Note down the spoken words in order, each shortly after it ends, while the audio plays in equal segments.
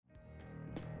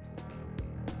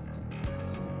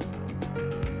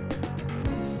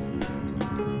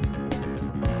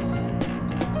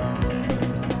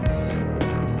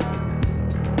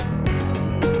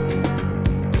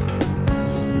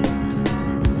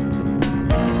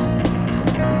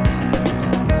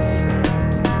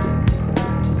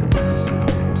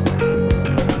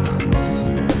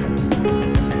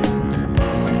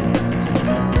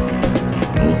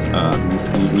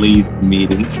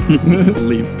meeting.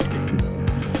 Leave.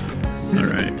 All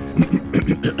right.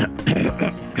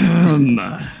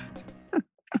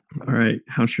 All right.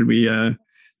 How should we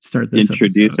start this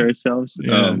Introduce episode? ourselves.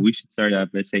 Yeah. We should start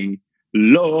out by saying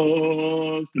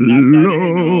Los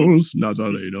Nazarenos. Los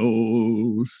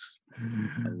Nazarenos.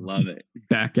 I love it.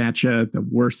 Back at you, the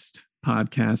worst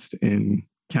podcast in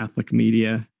Catholic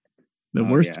media. The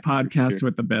worst podcast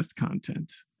with the best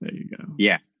content. There you go.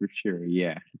 Yeah, for sure.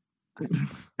 Yeah.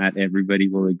 Not everybody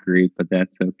will agree, but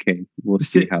that's okay. We'll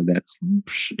see how that's.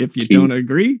 If you don't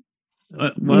agree,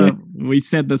 well, we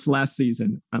said this last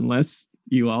season, unless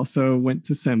you also went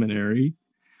to seminary,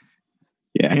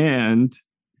 and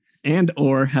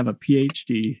or have a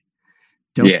PhD,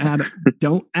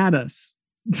 don't add us.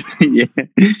 Yeah,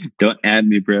 don't add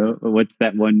me, bro. What's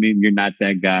that one meme? You're not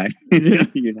that guy. Yeah.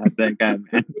 You're not that guy,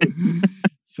 man.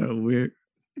 So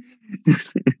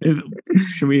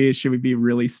should we be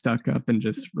really stuck up and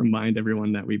just remind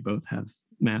everyone that we both have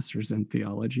masters in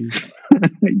theology?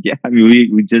 Yeah, I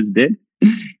mean we just did,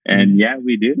 and yeah,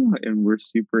 we do, and we're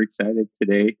super excited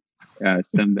today. I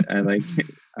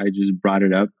just brought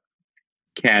it up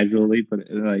casually, but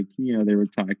they were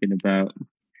talking about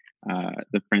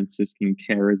the Franciscan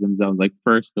charisms. I was like,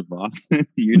 first of all,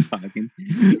 you're talking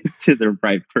to the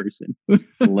right person.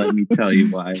 Let me tell you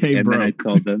why. Then I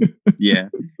told them,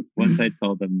 once I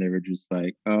told them, they were just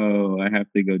like, oh, I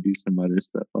have to go do some other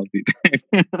stuff. I'll be back.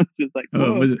 I was just like,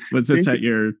 was this at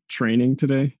your training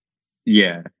today?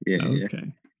 Yeah.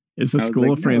 Okay. Is the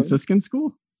school a Franciscan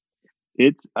school?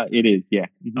 It is, yeah.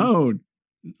 Mm-hmm. Oh,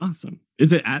 awesome.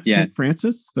 Is it at St.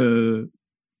 Francis, the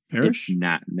parish? It's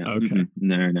not, no. Okay.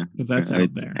 Mm-hmm. No. Because that's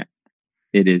out there.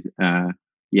 It is,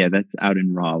 that's out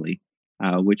in Raleigh,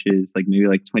 which is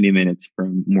maybe 20 minutes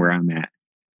from where I'm at.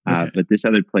 Okay. But this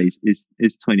other place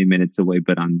is 20 minutes away,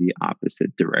 but on the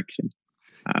opposite direction.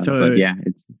 Is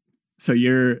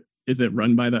it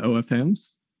run by the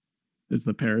OFMs? Is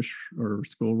the parish or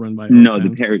school run by OFMs? No, the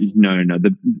parish. No.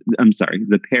 I'm sorry.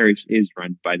 The parish is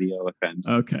run by the OFMs.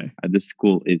 Okay. The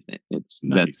school isn't.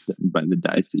 That's by the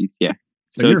diocese. Yeah.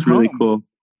 So it's really cool.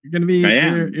 You're gonna be.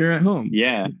 You're at home.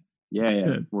 Yeah.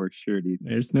 For sure, dude.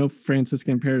 There's no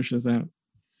Franciscan parishes out.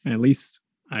 At least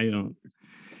I don't.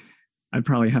 I'd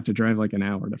probably have to drive an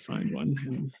hour to find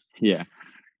one. Yeah.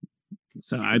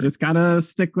 So I just gotta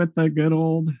stick with the good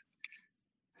old.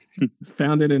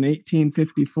 Founded in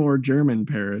 1854 German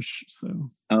parish. So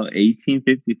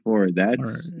 1854.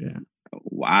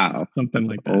 Wow, something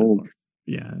like that. Old.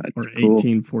 Yeah, that's or cool.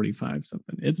 1845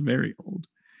 something. It's very old.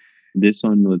 This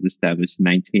one was established in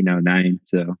 1909.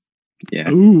 So yeah.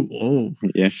 Ooh, oh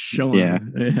yeah,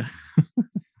 yeah.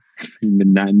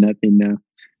 But nothing now.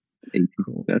 18.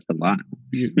 Cool. That's a lot.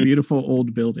 Beautiful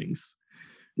old buildings.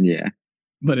 Yeah,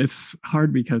 but it's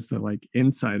hard because the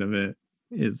inside of it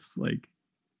is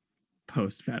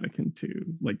post Vatican II,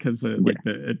 because the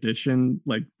addition,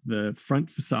 the front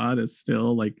facade is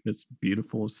still this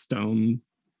beautiful stone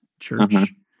church,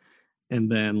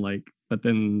 and then but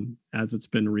then as it's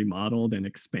been remodeled and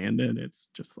expanded, it's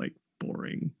just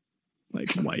boring,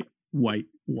 white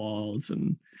walls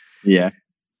and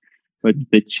what's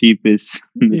the cheapest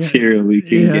material we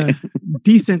can get?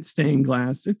 Decent stained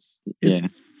glass. It's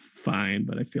fine,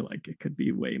 but I feel it could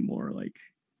be way more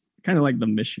kind of like the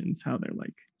missions, how they're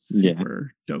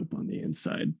super dope on the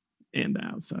inside and the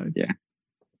outside. Yeah,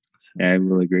 I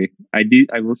will agree. I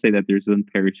will say that there's one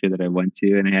parish here that I went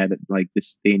to, and it had the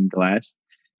stained glass,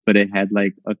 but it had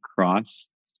a cross,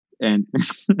 and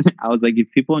I was like,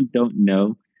 if people don't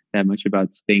know that much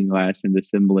about stained glass and the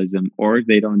symbolism, or if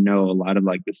they don't know a lot of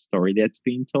the story that's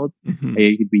being told,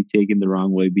 it could be taken the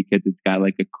wrong way because it's got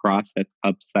a cross that's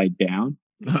upside down.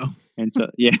 Oh, and so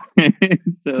that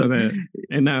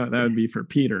would be for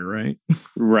Peter, right?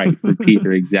 Right, for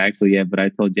Peter, exactly. Yeah, but I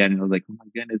told Janet, I was like, oh my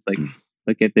goodness,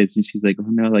 look at this, and she's like, oh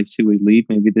no, should we leave?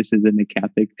 Maybe this isn't a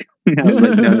Catholic. I was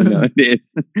like, no, it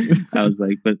is. I was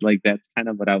like, but that's kind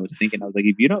of what I was thinking. I was like,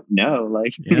 if you don't know,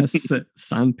 yes,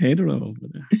 San Pedro over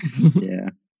there. Yeah,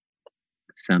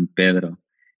 San Pedro.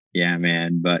 Yeah,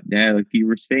 man. But yeah, like you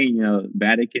were saying,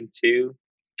 Vatican II.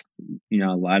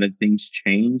 A lot of things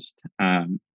changed.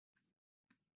 And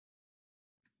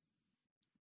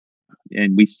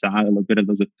we saw a little bit of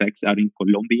those effects out in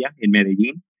Colombia, in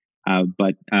Medellin.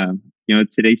 But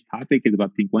today's topic is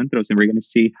about the encuentros, and we're going to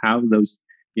see how those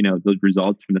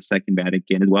results from the Second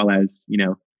Vatican, as well as,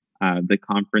 the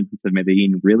Conference of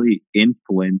Medellin, really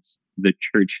influence the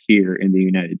church here in the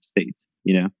United States,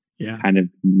 kind of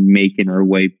making our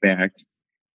way back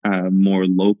more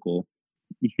local.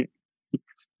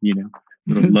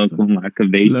 Local la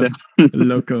cabeza.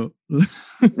 Loco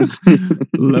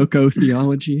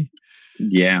theology.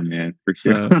 Yeah, man, for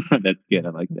sure. So That's good. I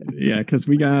like that. yeah, because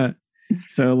we got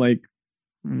so like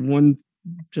one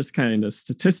just kind of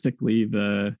statistically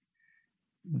the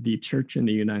church in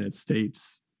the United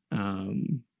States,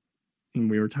 and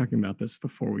we were talking about this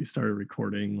before we started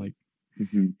recording, like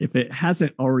Hmm. if it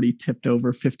hasn't already tipped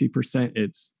over 50%,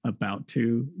 it's about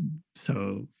to.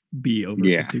 So be over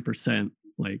Yeah, 50%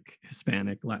 like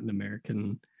Hispanic, Latin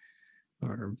American,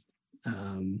 or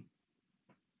um,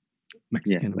 yeah,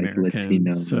 Mexican like American,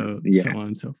 Latino. so Yeah. on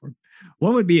and so forth.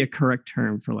 What would be a correct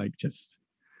term for like just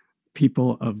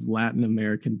people of Latin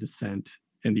American descent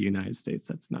in the United States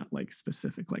that's not like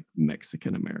specific, like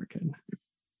Mexican American?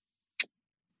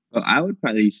 Well, I would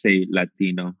probably say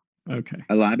Latino. Okay.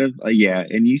 A lot of yeah,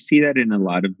 and you see that in a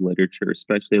lot of literature,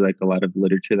 especially like a lot of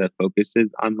literature that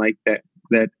focuses on like that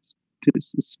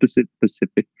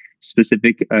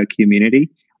specific community.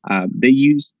 They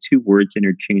use two words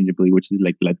interchangeably, which is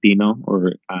like Latino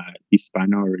or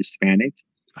Hispano or Hispanic.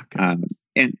 Okay. Um,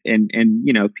 and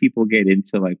you know, people get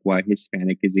into like why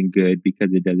Hispanic isn't good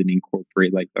because it doesn't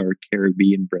incorporate like our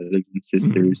Caribbean brothers and Mhm.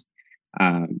 sisters.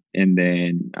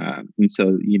 And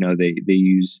so you know they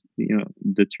use you know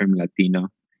the term Latino.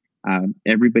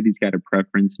 Everybody's got a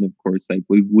preference, and of course, like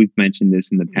we've mentioned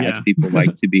this in the past, Yeah. people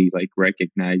like to be like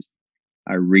recognized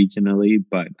regionally,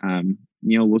 but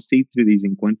you know we'll see through these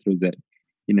encuentros that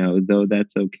you know though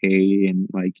that's okay, and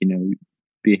like you know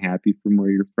be happy from where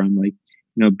you're from, like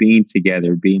you know being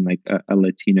together, being like a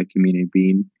Latino community,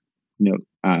 being you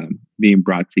know being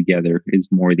brought together is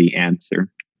more the answer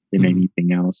than Mhm.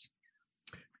 anything else.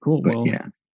 Cool. But Well, yeah.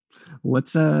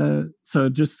 let's so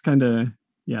just kind of,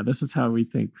 yeah, this is how we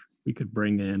think we could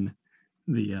bring in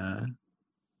the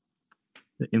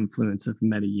the influence of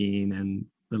Medellin and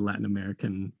the Latin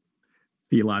American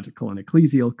theological and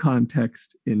ecclesial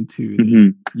context into the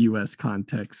Hmm. US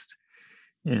context,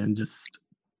 and just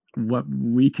what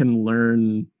we can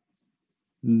learn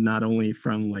not only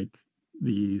from like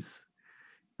these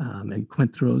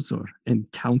encuentros or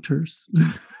encounters.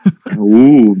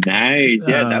 Ooh, nice.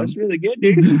 Yeah, that was um, really good,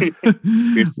 dude.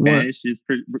 Your what Spanish just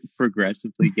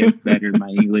progressively gets better. My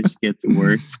English gets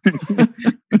worse.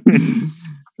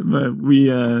 but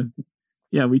we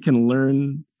yeah, we can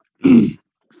learn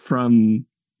from,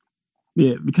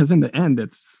 yeah, because in the end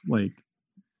it's like,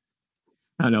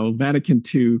 I don't know, Vatican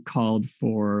II called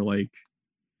for like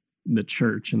the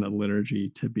church and the liturgy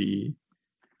to be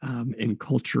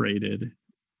enculturated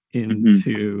Hmm.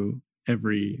 into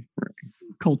every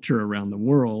culture around the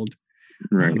world.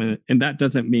 Right, And that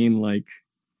doesn't mean like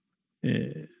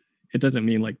it doesn't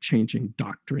mean like changing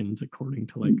doctrines according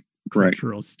to like right,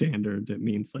 cultural standards. It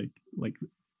means like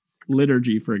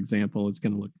liturgy, for example, is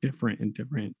going to look different in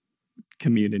different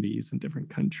communities and different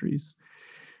countries.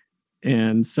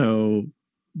 And so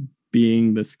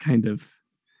being this kind of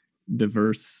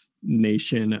diverse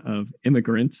nation of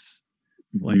immigrants,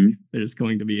 like hmm, there's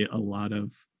going to be a lot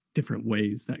of different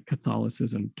ways that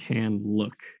Catholicism can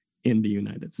look in the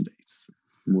United States.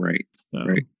 right,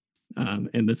 right. So,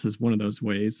 and this is one of those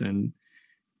ways. And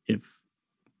if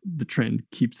the trend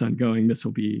keeps on going, this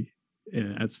will be,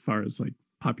 as far as like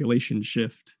population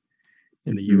shift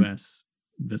in the Hmm. US,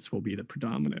 this will be the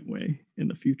predominant way in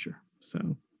the future.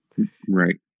 So,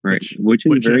 Right, right. which, Which is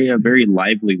which, very a very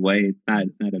lively way. It's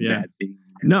not a yeah. bad thing.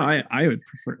 You know? No, I would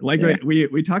prefer, like Yeah,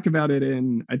 we talked about it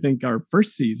in, I think, our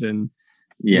first season,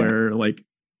 yeah. where like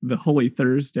the Holy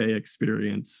Thursday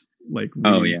experience, like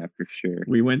Oh yeah, for sure.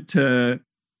 we went to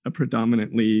a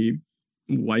predominantly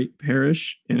white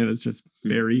parish, and it was just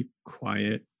very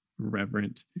quiet,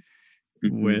 reverent,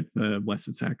 Mm-hmm. with the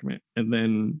Blessed Sacrament. And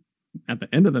then at the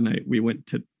end of the night, we went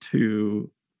to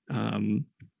two um,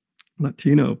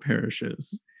 Latino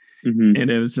parishes, Hmm. and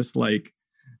it was just like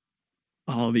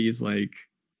all these like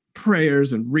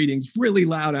prayers and readings really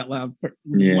loud out loud,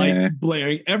 lights Yeah,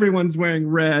 blaring, everyone's wearing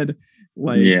red,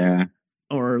 like, yeah.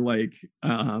 or like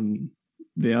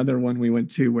the other one we went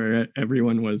to where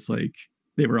everyone was like,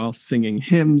 they were all singing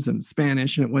hymns in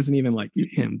Spanish, and it wasn't even like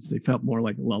hymns, they felt more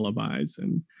like lullabies.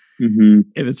 And Hmm.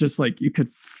 it was just like you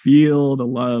could feel the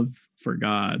love for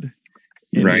God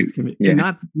in Right. these communities. And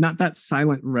Yeah. not that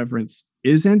silent reverence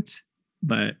isn't,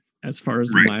 but as far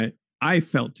as Right. I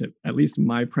felt it, at least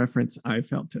my preference, I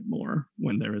felt it more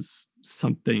when there was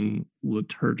something Yeah.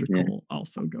 liturgical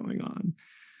also going on.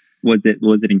 Was it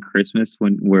in Christmas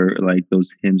when where like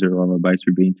those hymns or lullabies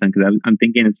were being sung? Because I'm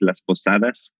thinking it's Las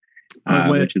Posadas,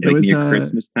 which is It like was near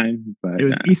Christmas time. But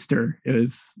Easter. It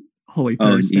was Holy oh,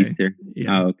 and Thursday. Easter.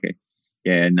 Yeah. Oh, okay.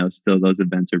 Yeah. No, still those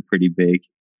events are pretty big.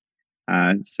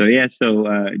 So yeah.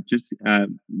 So just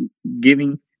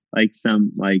giving like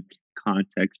some like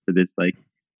context for this, like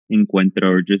encuentro,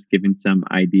 or just giving some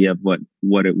idea of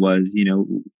what it was.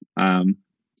 Um,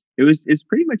 it's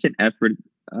pretty much an effort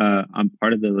on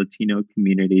part of the Latino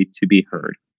community to be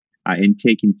heard and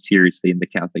taken seriously in the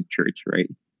Catholic Church, right?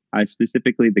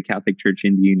 Specifically, the Catholic Church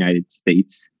in the United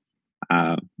States.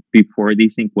 Uh, Before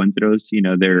these encuentros,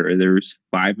 there's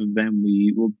five of them.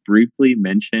 We will briefly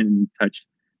mention and touch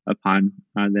upon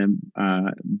them,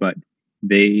 but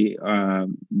there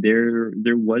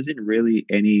wasn't really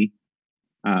any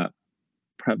uh,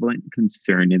 prevalent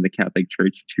concern in the Catholic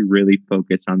Church to really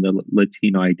focus on the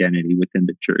Latino identity within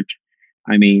the church.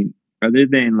 I mean, other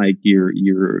than like your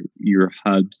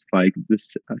hubs like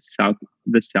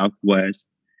the Southwest,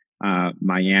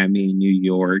 Miami, New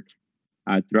York,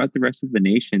 throughout the rest of the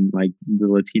nation, like the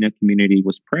Latino community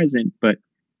was present, but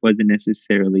wasn't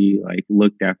necessarily like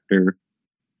looked after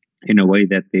in a way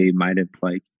that they might have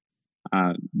like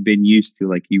been used to,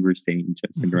 like you were saying,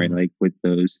 Justin, right? Like with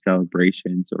those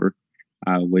celebrations or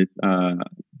with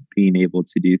being able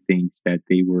to do things that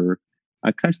they were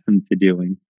accustomed to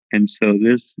doing. And so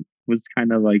this was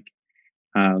kind of like,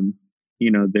 um,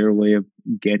 their way of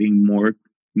getting more,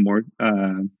 more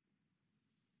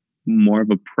of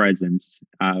a presence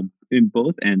in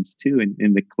both ends too,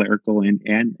 in the clerical and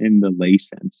in the lay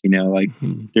sense. Like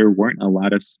there weren't a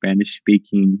lot of Spanish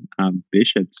speaking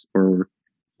bishops or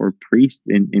priests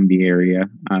in the area,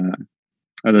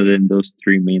 other than those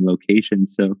three main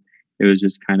locations. So it was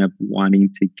just kind of wanting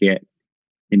to get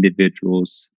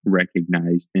individuals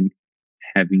recognized and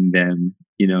having them,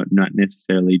 not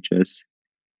necessarily just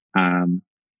um,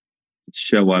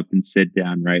 show up and sit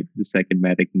down, right? The Second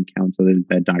Vatican Council, there's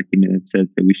that document that says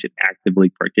that we should actively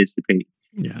participate.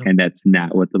 Yeah. And that's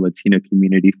not what the Latino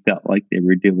community felt like they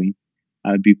were doing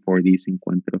before these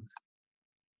encuentros.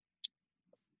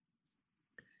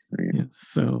 Yeah,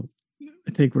 so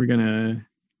I think we're going to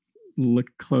look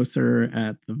closer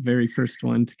at the very first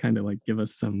one to kind of like give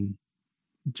us some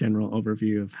general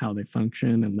overview of how they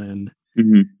function. And then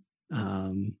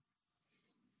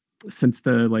since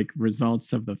the like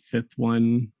results of the fifth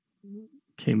one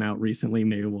came out recently,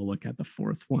 maybe we'll look at the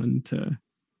fourth one to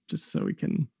just so we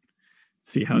can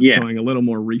see how it's going a little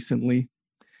more recently.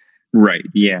 Right.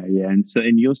 Yeah. And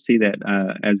you'll see that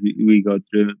as we go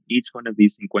through, each one of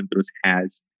these encuentros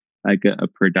has like a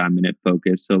predominant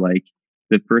focus. So like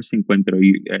the first encuentro,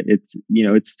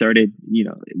 it started,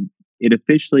 it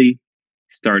officially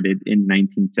started in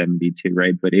 1972,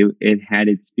 right? But it had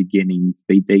its beginnings.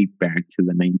 They date back to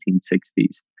the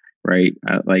 1960s, right?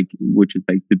 Which is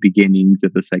like the beginnings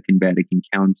of the Second Vatican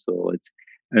Council. It's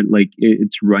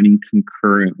it's running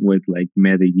concurrent with like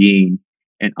Medellin,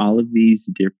 and all of these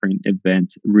different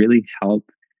events really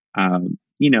help,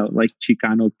 like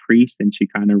Chicano priests and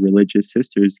Chicano religious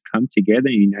sisters come together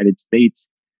in the United States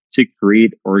to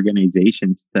create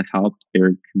organizations to help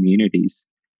their communities.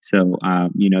 So,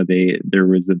 there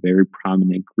was a very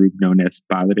prominent group known as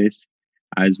Padres,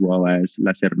 as well as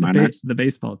Las Hermanas. The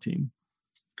baseball team.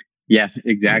 Yeah,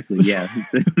 exactly. Yeah,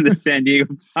 the San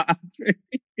Diego Padres.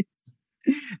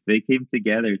 They came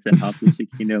together to help the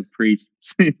Chicano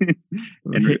priests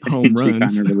and hit home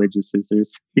runs. Chicano religious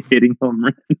sisters hitting home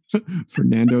runs.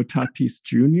 Fernando Tatis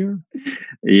Jr.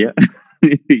 Yeah,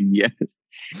 yes.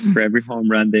 For every home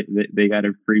run, they got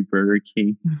a free Burger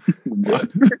King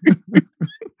water.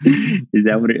 Is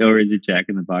that what or is it Jack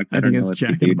in the Box? I think it's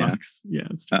Jack in the Box. Yeah,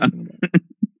 it's Jack in the Box.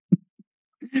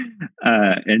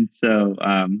 And so,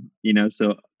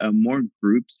 so more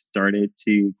groups started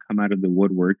to come out of the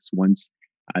woodworks once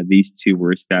these two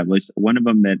were established. One of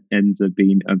them that ends up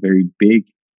being a very big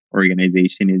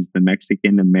organization is the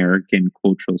Mexican American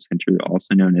Cultural Center,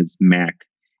 also known as MAC.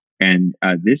 And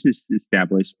this is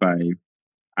established by,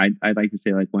 I'd like to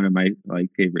say, like one of my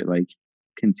like favorite like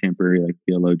contemporary like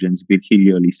theologians,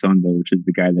 Virgilio Elizondo, which is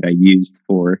the guy that I used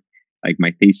for like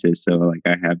my thesis. So like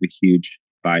I have a huge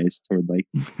bias toward like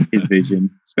his vision,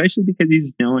 especially because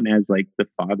he's known as like the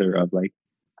father of like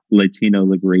Latino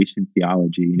liberation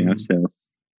theology,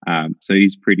 so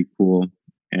he's pretty cool.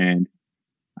 And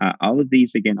all of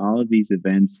these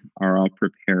events are all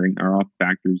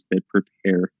factors that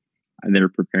are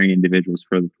preparing individuals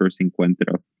for the first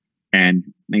encuentro. And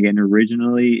again,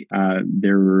 originally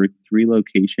there were 3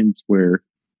 locations where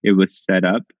it was set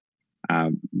up.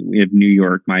 We have New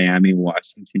York, Miami,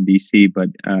 Washington, D.C., but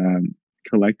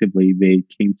collectively they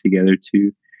came together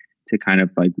to kind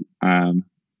of like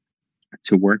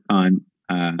to work on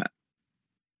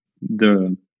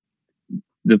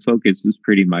the focus was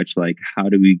pretty much like, how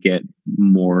do we get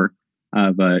more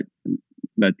of a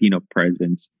Latino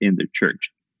presence in the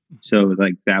church? So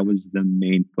like that was the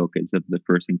main focus of the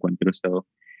first encuentro. So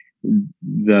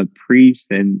the priests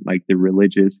and like the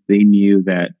religious, they knew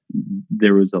that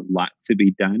there was a lot to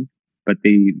be done, but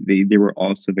they were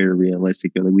also very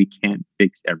realistic. They're like, we can't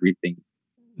fix everything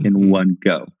in Hmm. one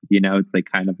go. It's like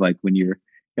kind of like when you're,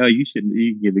 you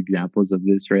can give examples of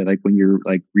this, right? Like when you're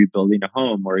like rebuilding a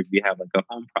home, or if you have like a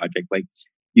home project, like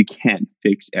you can't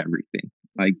fix everything.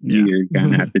 Like Yeah. you're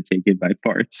gonna have to take it by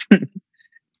parts.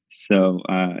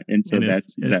 And so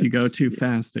And if you go that's too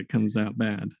fast, it comes out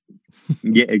bad.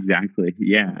 yeah, exactly.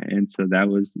 Yeah. And so that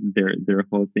was their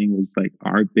whole thing was like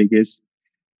our biggest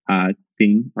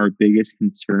our biggest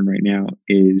concern right now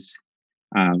is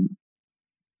um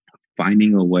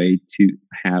finding a way to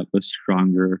have a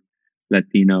stronger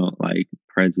Latino like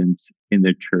presence in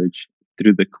the church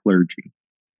through the clergy,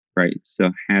 right?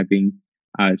 So having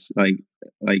us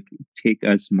like take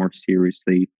us more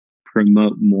seriously,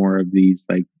 promote more of these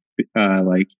like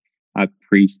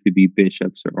priests to be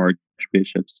bishops or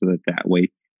archbishops, so that way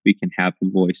we can have a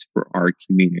voice for our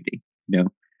community.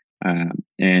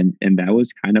 And that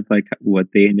was kind of like what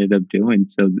they ended up doing.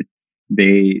 So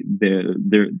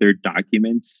their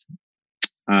documents,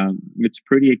 it's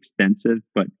pretty extensive,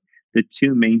 but the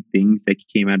two main things that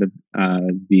came out of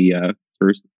the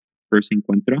first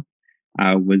encuentro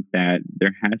was that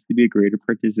there has to be a greater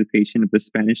participation of the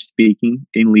Spanish speaking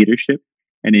in leadership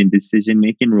and in decision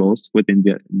making roles within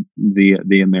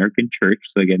the American church.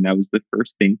 So again, that was the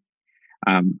first thing.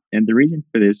 And the reason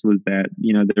for this was that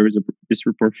there was a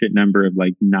disproportionate number of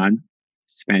like non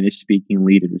Spanish speaking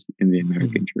leaders in the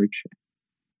American church.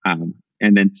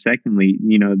 And then secondly,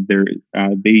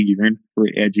 they yearn for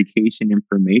education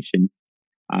information.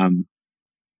 Um,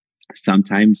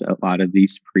 Sometimes a lot of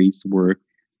these priests were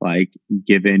like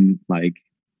given like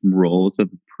roles of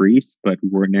priests, but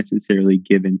weren't necessarily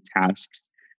given tasks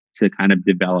to kind of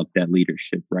develop that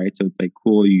leadership, right? So it's like,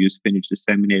 cool, you just finished the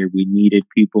seminary. We needed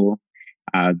people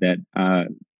that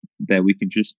we could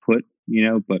just put,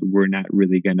 but we're not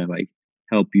really gonna like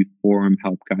help you form,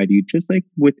 help guide you, just like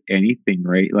with anything,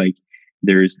 right? Like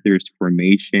there's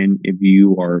formation. If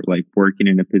you are like working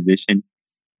in a position,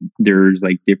 there's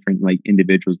like different like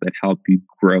individuals that help you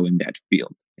grow in that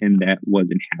field, and that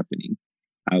wasn't happening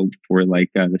for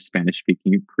like the Spanish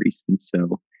speaking priests. And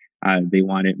so they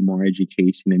wanted more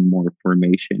education and more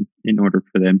formation in order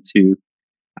for them to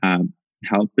um,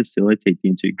 help facilitate the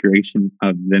integration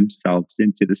of themselves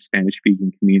into the Spanish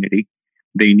speaking community.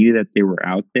 They knew that they were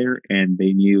out there, and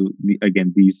they knew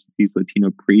again these Latino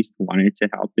priests wanted to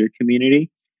help their community,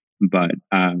 but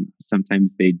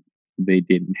sometimes they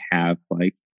didn't have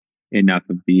like enough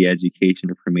of the education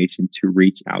information to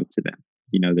reach out to them.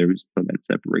 There was still that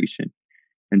separation.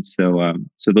 And so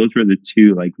those were the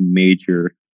two like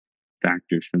major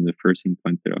factors from the first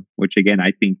encuentro, which again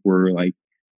I think were like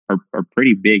are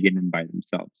pretty big in and by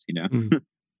themselves. Mm.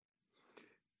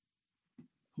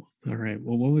 All right.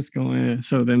 Well, what was going?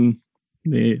 So then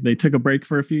they took a break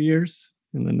for a few years,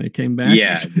 and then they came back.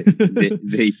 Yeah,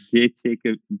 they did take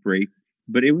a break,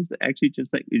 but it was actually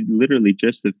just like literally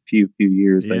just a few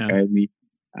years. Like Yeah. I mean,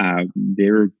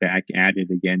 they were back at it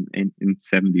again in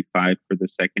 '75 for the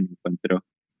second encuentro,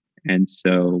 and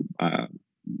so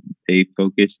they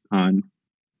focused on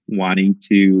wanting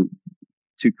to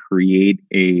create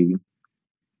a.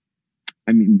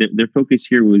 I mean, their focus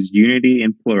here was unity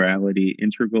and plurality,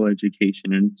 integral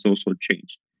education, and social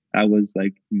change. That was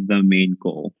like the main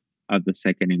goal of the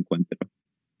second encuentro.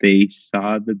 They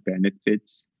saw the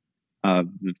benefits of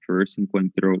the first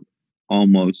encuentro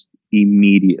almost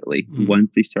immediately. Mm.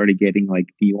 Once they started getting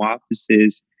like new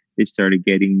offices, they started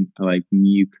getting like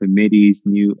new committees,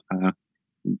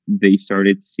 they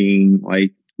started seeing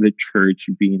like the church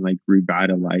being like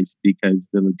revitalized because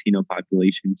the Latino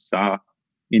population saw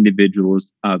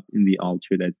individuals up in the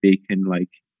altar that they can like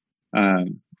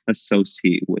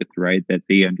associate with, right? That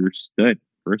they understood,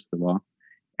 first of all,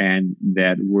 and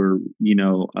that were,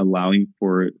 allowing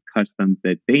for customs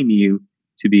that they knew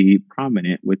to be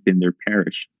prominent within their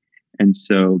parish. And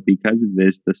so, because of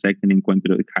this, the second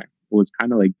encuentro was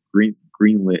kind of like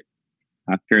greenlit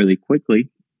fairly quickly.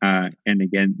 And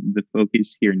again, the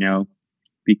focus here now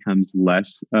becomes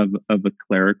less of a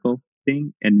clerical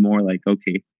thing and more like,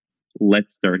 okay,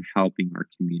 let's start helping our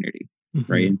community, right?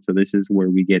 Mm-hmm. And so this is where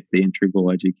we get the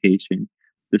integral education,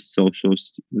 the social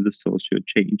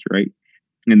change, right?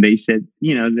 And they said,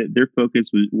 that their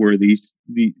focus were these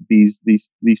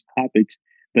topics,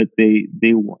 but they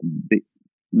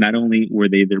not only were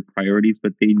they their priorities,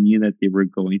 but they knew that they were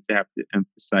going to have to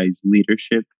emphasize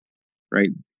leadership,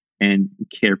 right, and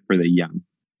care for the young.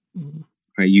 Mm-hmm.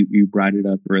 Right? You brought it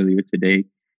up earlier today,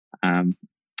 um,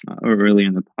 or earlier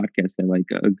in the podcast, that like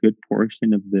a good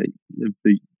portion of the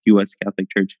U.S. Catholic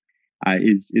Church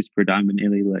is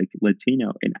predominantly like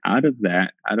Latino, and out of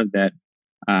that,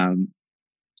 um,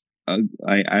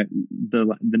 I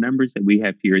the numbers that we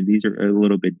have here, these are a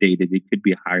little bit dated. It could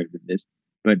be higher than this,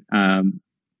 but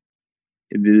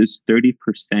there's 30%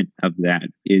 of that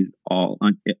is all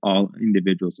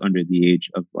individuals under the age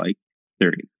of like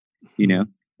 30, you Hmm. know,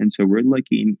 and so we're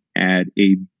looking at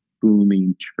a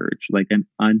booming church, like an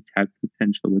untapped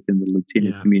potential within the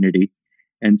Latino Yeah. community.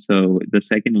 And so the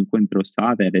second encuentro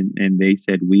saw that, and they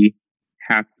said we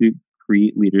have to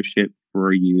create leadership for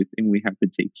our youth, and we have to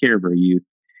take care of our youth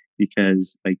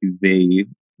because like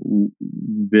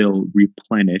they'll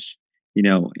replenish,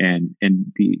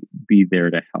 and be there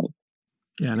to help.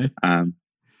 Yeah. And um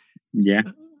yeah.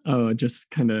 just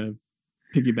kind of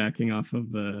piggybacking off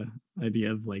of the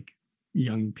idea of like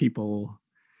young people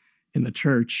in the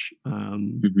church,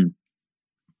 Hmm.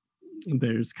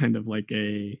 there's kind of like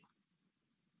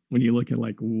when you look at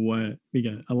like what we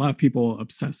get, a lot of people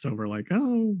obsess over like,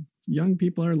 oh, young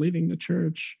people are leaving the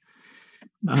church.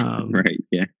 Right,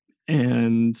 yeah.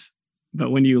 And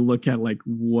but when you look at like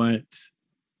what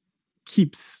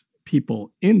keeps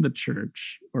people in the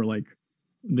church, or like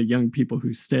the young people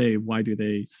who stay, why do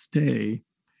they stay?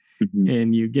 Hmm.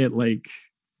 And you get like,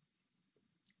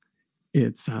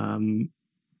 it's having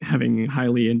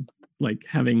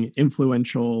having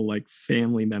influential like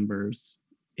family members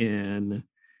in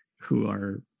who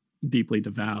are deeply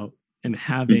devout, and Hmm.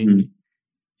 having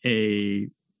a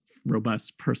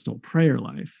robust personal prayer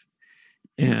life.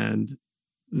 And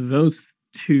those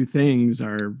two things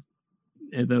are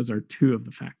those are two of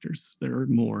the factors. There are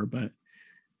more, but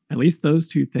at least those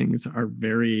two things are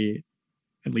very,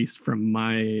 at least from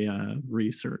my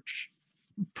research,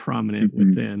 prominent Hmm.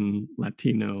 within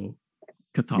Latino Yeah,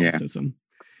 Catholicism,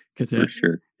 because for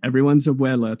sure. everyone's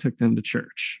abuela took them to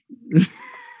church.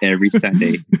 Every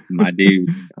Sunday, my dude.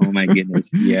 Oh my goodness,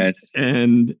 yes.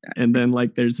 And then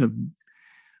like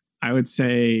I would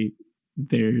say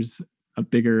there's a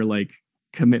bigger like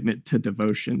commitment to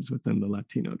devotions within the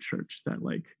Latino church, that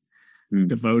like Mm-hmm.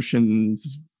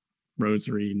 devotions,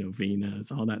 rosary,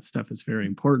 novenas, all that stuff is very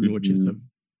important, which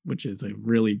is a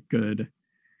really good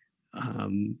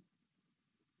um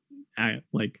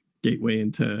like gateway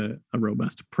into a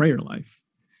robust prayer life.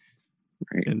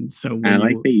 Right. And so I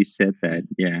like that you said that.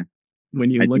 Yeah,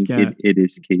 when you I look think it, at it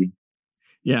is key.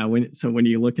 when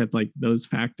you look at like those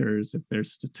factors, if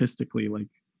there's statistically like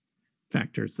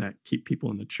factors that keep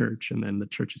people in the church, and then the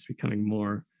church is becoming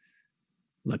more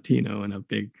Latino, and a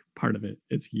big part of it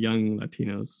is young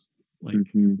Latinos, like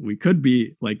Hmm. we could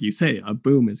be, like you say, a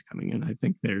boom is coming, and I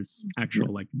think there's Yeah.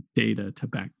 actual like data to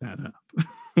back that up.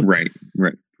 Right,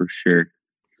 right, for sure.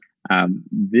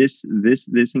 This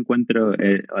encuentro,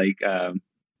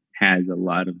 has a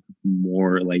lot of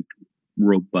more like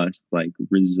robust like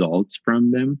results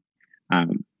from them.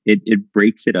 It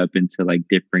breaks it up into like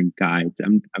different guides.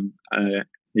 I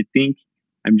think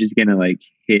I'm just gonna like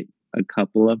hit a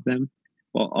couple of them.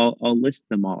 Well, I'll list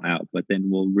them all out, but then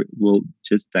we'll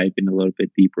just dive in a little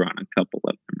bit deeper on a couple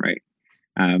of them, right?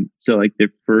 So like the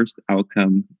first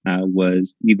outcome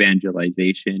was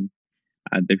evangelization.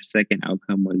 Their second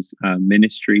outcome was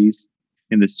ministries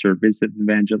in the service of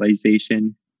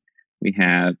evangelization. We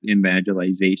have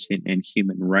evangelization and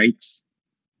human rights,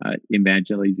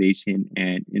 evangelization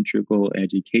and integral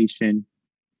education.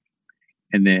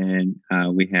 And then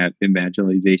we have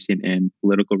evangelization and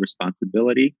political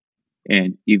responsibility,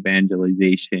 and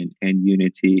evangelization and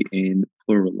unity in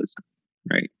pluralism,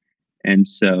 right? And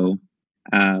so,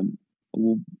 um,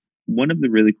 one of the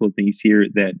really cool things here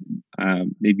that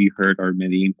maybe you heard our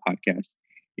Medellin podcast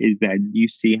is that you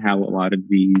see how a lot of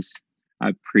these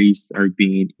priests are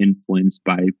being influenced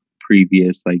by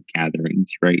previous like gatherings,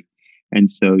 right?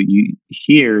 And so you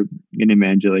hear in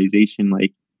evangelization,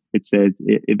 like it says,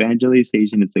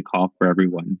 evangelization is a call for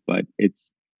everyone, but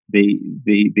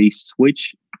they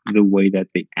switch the way that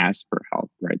they ask for help,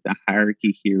 right? The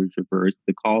hierarchy here is reversed.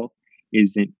 The call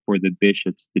isn't for the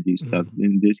bishops to do stuff.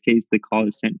 In this case, the call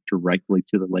is sent directly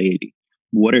to the laity.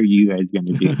 What are you guys going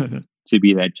to do to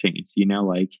be that change?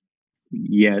 Like,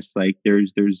 yes, like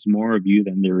there's more of you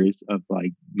than there is of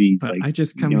like these But like I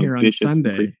just come here on bishops and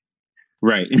priests. Sunday.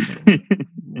 Right.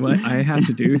 What, I have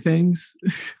to do things?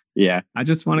 Yeah. I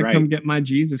just want to Right. come get my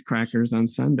Jesus crackers on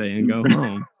Sunday and go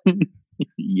home.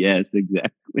 Yes,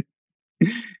 exactly.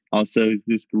 Also, is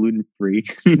this gluten free?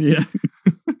 Yeah.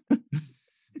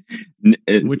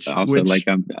 It's which also like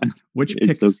which which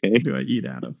it's picks okay. do I eat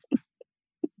out of?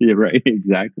 Yeah, right.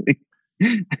 Exactly. No,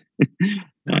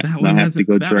 that And I one have to wasn't.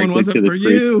 go That one directly to wasn't the for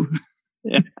priest. you.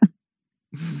 Yeah.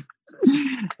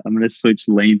 I'm gonna switch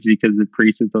lanes because the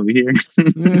priest is over here.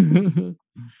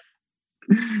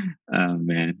 Oh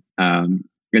man.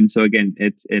 And so again,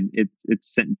 it's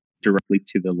sent directly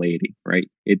to the lady, right?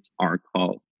 It's our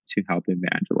call to help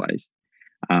evangelize.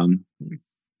 Um,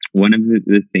 one of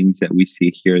the things that we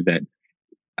see here that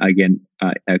again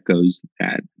echoes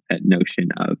that notion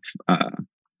of uh,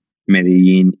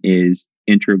 Medellin is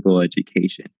integral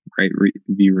education, right? If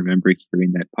you remember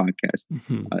hearing that podcast,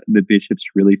 Mhm. the bishops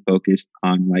really focused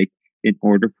on like, in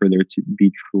order for there to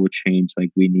be true change,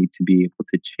 like we need to be able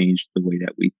to change the way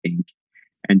that we think.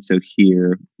 And so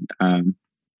here, um,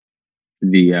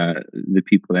 the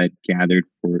people that gathered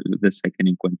for the second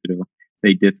encuentro,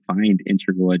 they defined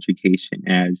integral education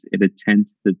as it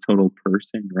attends the total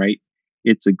person, right?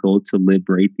 It's a goal to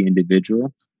liberate the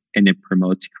individual and it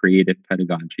promotes creative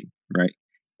pedagogy, right?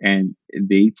 And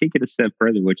they take it a step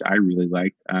further, which I really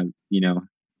like.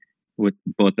 With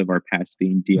both of our past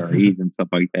being DREs and stuff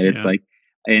like that, it's Yeah. like,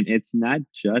 and it's not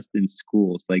just in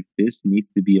schools. Like this needs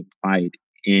to be applied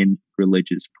in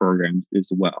religious programs as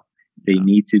well. They Yeah.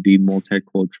 need to be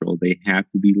multicultural. They have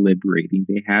to be liberating.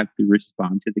 They have to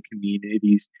respond to the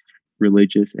community's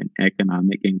religious and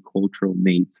economic and cultural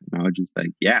needs. And I was just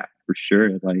like, yeah, for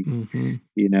sure. Like, Hmm.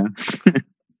 you know,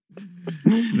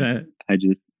 That I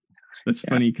just, that's yeah.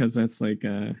 funny because that's like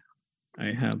I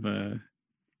have a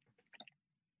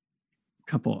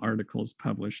couple articles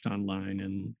published online,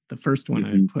 and the first one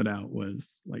I Hmm. put out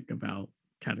was like about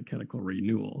catechetical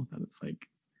renewal. And it's like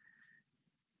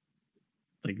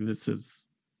this is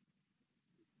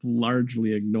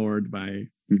largely ignored by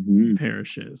Hmm.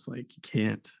 parishes. Like you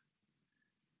can't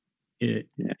it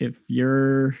Yeah. if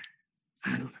you're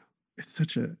I don't know. It's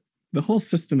such a the whole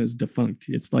system is defunct.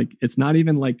 It's like it's not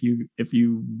even like you if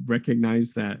you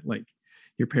recognize that like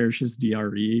your parish's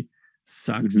DRE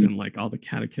sucks Hmm. and like all the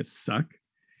catechists suck,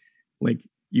 like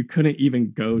you couldn't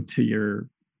even go to your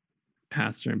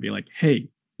pastor and be like, "Hey,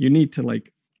 you need to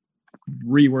like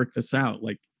rework this out,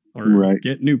 like or Right.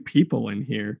 get new people in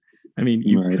here." I mean,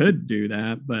 you Right. could do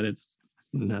that, but it's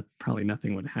not probably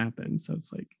nothing would happen. So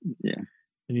it's like Yeah.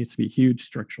 there needs to be huge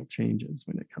structural changes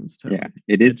when it comes to Yeah. like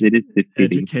It is. It is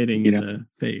defeating. educating You in know. the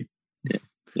faith. Yeah.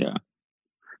 Yeah.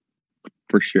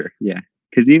 For sure. Yeah.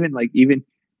 Because even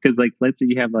because like let's say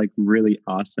you have like really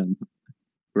awesome,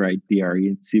 right, DRE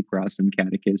and super awesome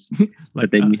catechists, but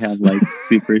Like then you have us. like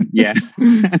super, yeah.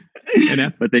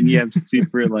 And But then you have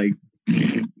super like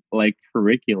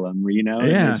curriculum, and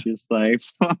yeah, it's just like,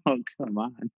 oh come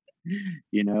on,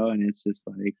 and it's just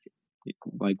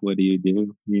like what do you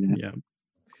do, yeah.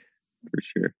 for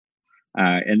sure.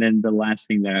 And then the last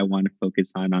thing that I want to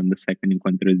focus on the second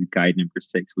encuentro is guide number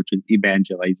 6, which is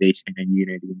evangelization and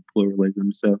unity and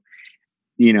pluralism. So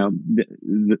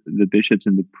the bishops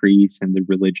and the priests and the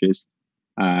religious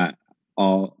uh,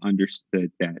 all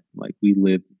understood that like we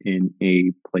live in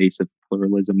a place of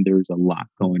pluralism. There's a lot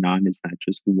going on. It's not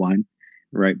just one,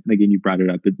 right? Again, you brought it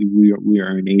up, but we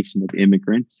are a nation of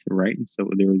immigrants, right? And so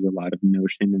there was a lot of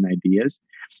notion and ideas,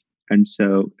 and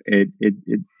so it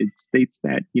states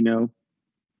that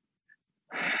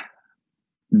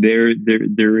there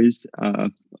is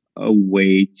a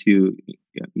way to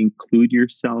include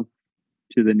yourself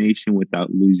to the nation without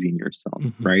losing yourself,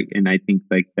 Hmm. right? And I think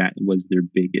like that was their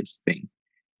biggest thing.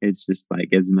 It's just like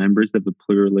as members of a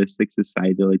pluralistic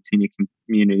society, the Latino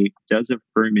community does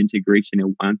affirm integration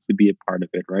and wants to be a part of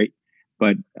it, right?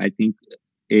 But I think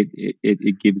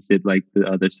it gives it like the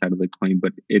other side of the coin,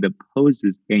 but it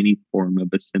opposes any form of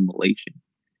assimilation,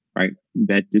 right?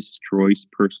 That destroys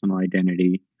personal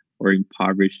identity or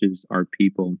impoverishes our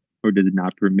people or does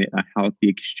not permit a healthy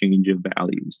exchange of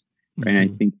values. Right? And I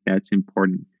Hmm. think that's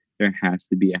important. There has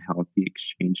to be a healthy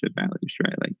exchange of values,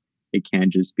 right? Like it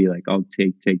can't just be like, oh,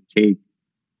 take,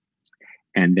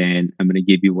 and then I'm going to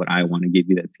give you what I want to give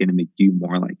you that's going to make you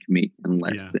more like me and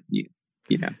less Yeah. than you,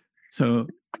 you know? So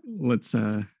let's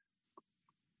I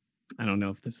don't know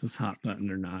if this is hot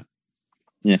button or not.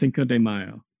 Yeah. Cinco de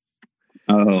Mayo.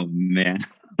 Oh, man.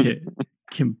 Get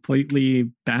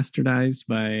completely bastardized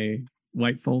by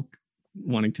white folk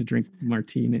wanting to drink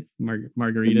margaritas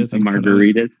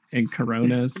Margaritas and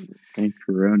coronas and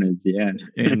Coronas. Yeah.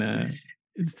 and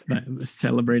it's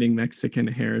celebrating Mexican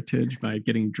heritage by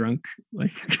getting drunk.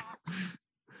 Like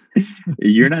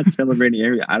You're not celebrating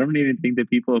every. I don't even think the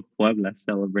people of Puebla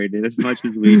celebrate it as much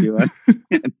as we do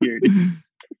here.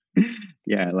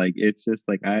 Yeah, like it's just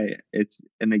like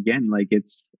and again, like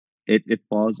it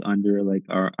falls under like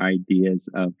our ideas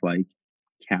of like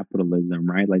capitalism,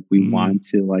 right? Like we mm, want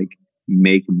to like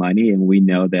make money, and we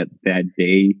know that that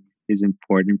day is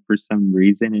important for some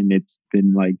reason, and it's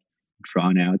been like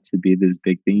drawn out to be this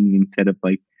big thing instead of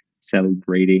like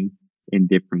celebrating in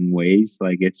different ways.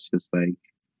 Like it's just like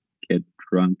get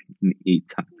drunk and eat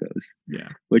tacos. Yeah.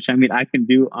 Which I mean, I can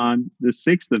do on the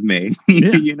 6th of May.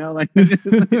 Yeah. You know, like.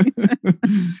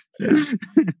 Yeah.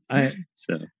 I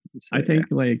So I think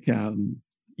like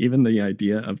even the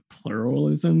idea of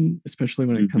pluralism, especially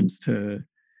when it comes to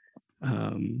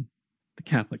the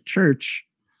Catholic Church,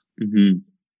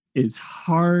 is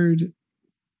hard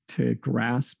to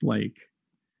grasp. Like,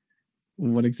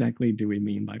 what exactly do we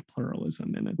mean by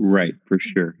pluralism? And it's right, for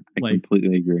sure. I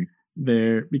completely agree.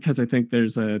 Because I think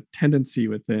there's a tendency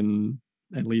within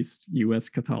at least U.S.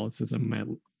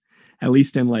 Catholicism, at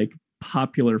least in like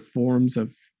popular forms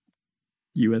of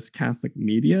U.S. Catholic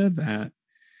media, that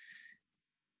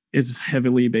is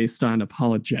heavily based on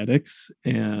apologetics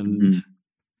and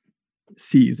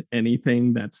sees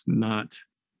anything that's not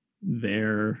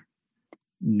their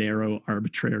narrow,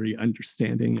 arbitrary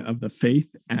understanding of the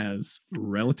faith as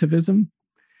relativism.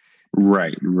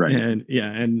 Right. And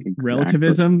exactly.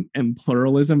 Relativism and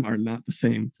pluralism are not the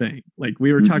same thing. Like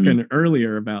we were talking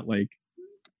earlier about like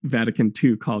Vatican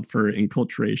II called for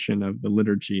enculturation of the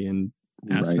liturgy and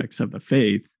aspects of the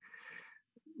faith.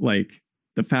 Like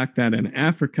the fact that in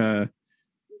Africa,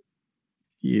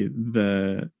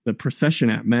 the procession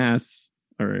at Mass,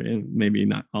 or in maybe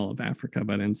not all of Africa,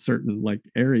 but in certain like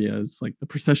areas, like the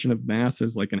procession of Mass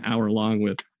is like an hour long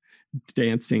with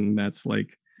dancing that's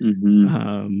like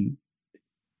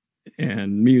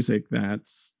and music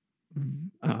that's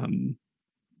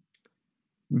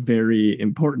very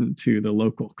important to the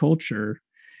local culture.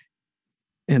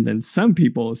 And then some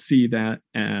people see that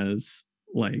as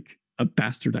like a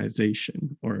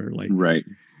bastardization or like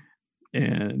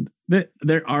and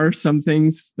there are some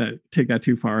things that take that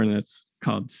too far, and that's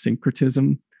called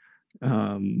syncretism.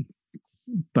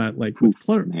 But like with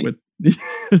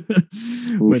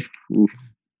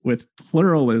with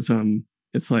pluralism,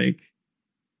 it's like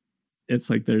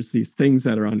there's these things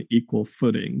that are on equal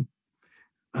footing,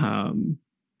 and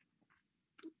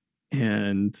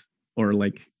or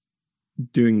like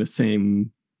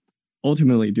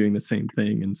ultimately doing the same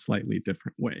thing in slightly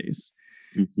different ways.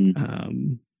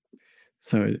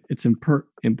 So it's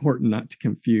important not to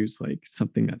confuse like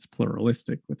something that's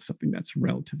pluralistic with something that's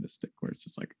relativistic, where it's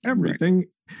just like everything.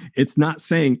 It's not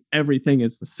saying everything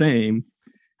is the same,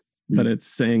 but it's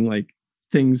saying like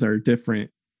things are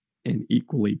different and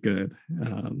equally good.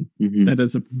 That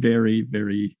is a very,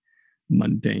 very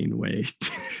mundane way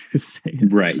to say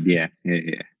it. Right. Yeah.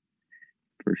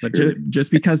 For but sure.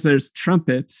 Just because there's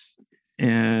trumpets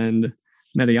and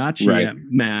mariachi at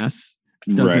Mass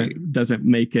doesn't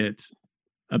make it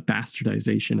a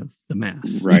bastardization of the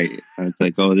Mass. Right. It's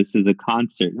like, oh, this is a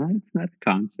concert. No, it's not a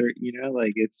concert, you know,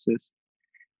 like it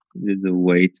is a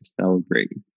way to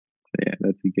celebrate. So yeah,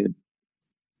 that's a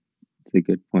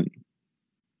good point.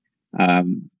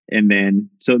 And then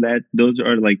so that those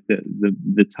are like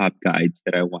the top guides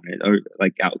that I wanted, or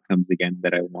like outcomes again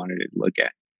that I wanted to look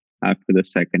at for the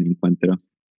second encuentro.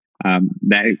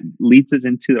 That leads us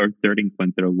into our third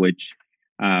encuentro, which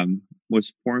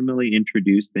was formally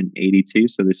introduced in '82.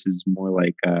 So this is more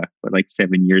like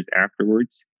 7 years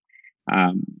afterwards.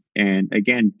 And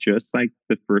again, just like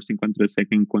the first encuentro, the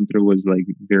second encuentro was like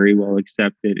very well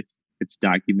accepted. Its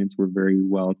documents were very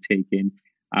well taken.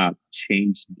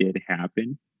 Change did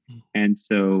happen, and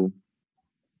so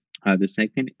the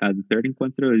third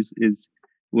encuentro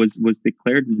was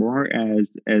declared more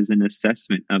as an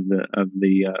assessment of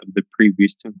the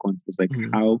previous two encuentros, like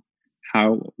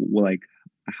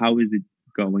how is it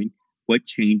going, what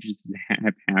changes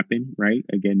have happened, right?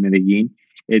 Again, Medellin,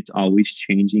 it's always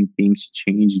changing, things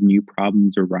change, new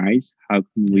problems arise, how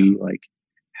can we like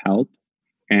help?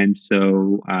 And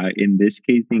so in this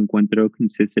case, the encuentro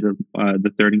consisted of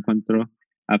the third encuentro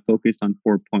focused on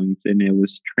 4 points, and it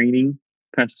was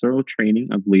pastoral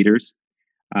training of leaders,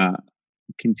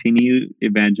 continue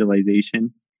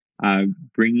evangelization,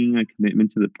 bringing a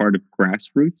commitment to the part of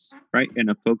grassroots, right? And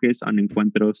a focus on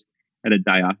encuentros at a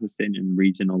diocesan and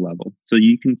regional level. So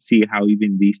you can see how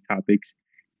even these topics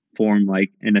form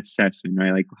like an assessment,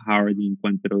 right? Like how are the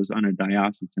encuentros on a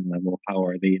diocesan level? How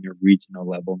are they in a regional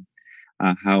level?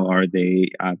 How are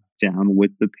they down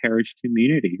with the parish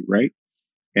community, right?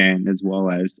 And as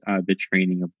well as the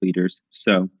training of leaders.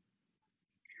 So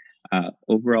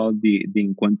overall, the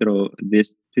encuentro,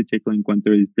 this particular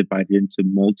encuentro is divided into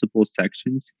multiple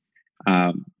sections: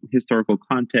 historical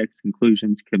context,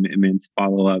 conclusions, commitments,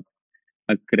 follow-up,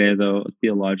 a credo,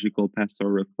 theological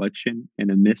pastoral reflection, and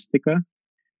a mystica.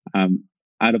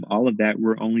 Out of all of that,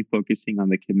 we're only focusing on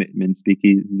the commitments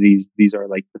because these are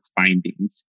like the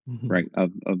findings, right,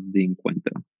 of the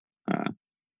encuentro.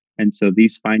 And so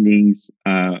these findings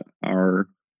are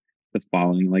the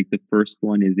following. Like the first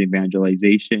one is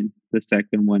evangelization, the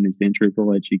second one is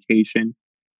integral education,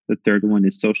 the third one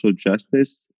is social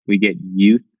justice. We get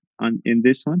youth on in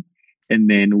this one, and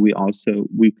then we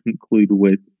conclude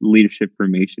with leadership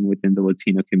formation within the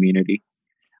Latino community.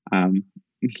 Um,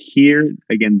 Here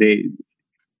again, they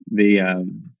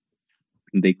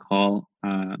they call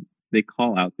they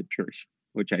call out the church,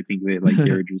 which I think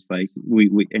they're just like we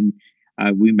and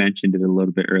we mentioned it a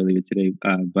little bit earlier today,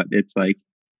 but it's like,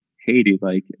 hey, dude,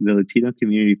 like the Latino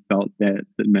community felt that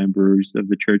the members of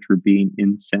the church were being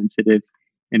insensitive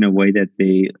in a way that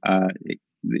they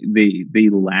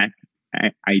lack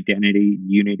identity,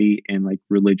 unity, and like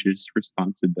religious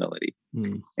responsibility.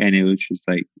 Mm. And it was just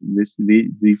like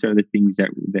these are the things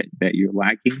that you're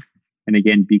lacking. And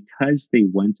again, because they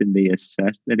went and they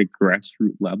assessed at a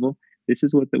grassroots level, this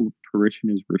is what the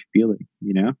parishioners were feeling.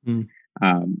 Mm.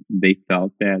 They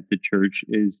felt that the church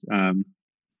is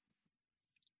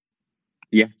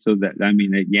yeah. So that I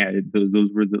mean, yeah, those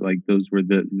were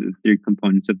the three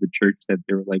components of the church that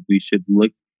they were like, we should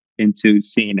look into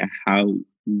seeing how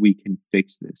we can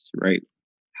fix this, right?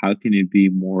 How can it be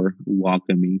more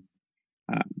welcoming?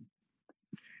 Um,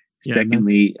 Yeah, and that's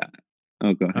Secondly,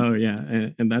 oh, go ahead. oh yeah,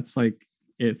 and that's like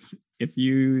if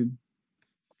you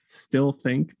still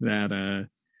think that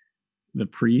the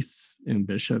priests and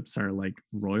bishops are like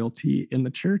royalty in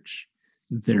the church,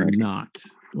 they're Right, not.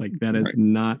 Like that is right.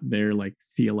 not their like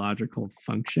theological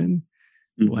function.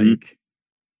 Mm-hmm, Like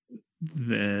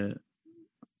the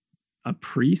a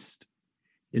priest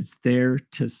is there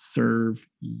to serve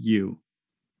you.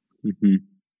 mm-hmm,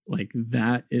 Like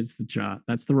that is the job.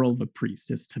 That's the role of a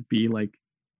priest, is to be like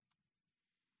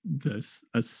this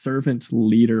a servant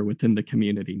leader within the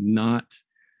community, not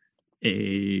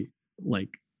a like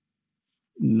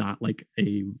not like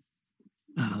a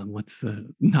what's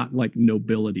not like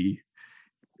nobility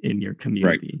in your right,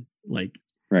 community. Like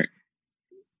right.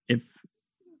 if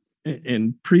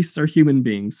and priests are human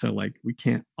beings, so like we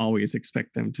can't always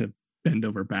expect them to bend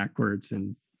over backwards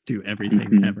and do everything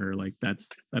Mm-hmm, ever. Like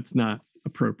that's not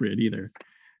appropriate either.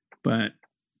 But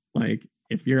like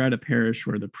if you're at a parish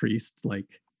where the priest like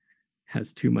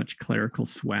has too much clerical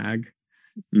swag,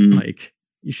 mm, like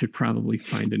you should probably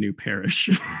find a new parish.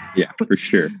 yeah, for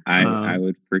sure. I um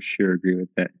would for sure agree with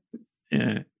that.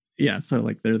 yeah, so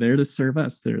like they're there to serve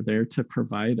us, they're there to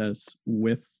provide us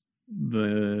with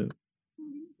the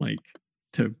like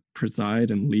to preside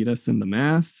and lead us in the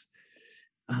mass,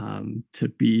 to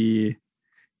be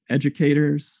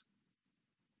educators,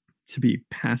 to be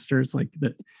pastors. Like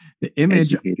the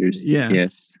image, Educators, yeah,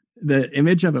 yes. the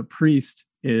image of a priest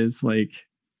is like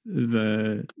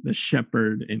the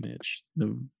shepherd image,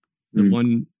 the Mm,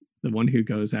 one the one who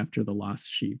goes after the lost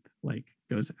sheep, like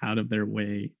goes out of their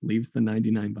way, leaves the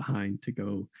 99 behind to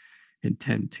go and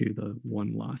tend to the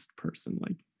one lost person.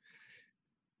 Like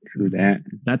true that.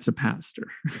 that's a pastor.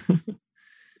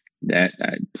 That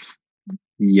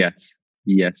yes,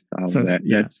 yes, to all of So that.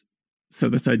 yeah, That's so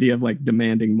this idea of like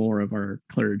demanding more of our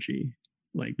clergy,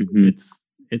 like mhm.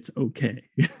 it's okay.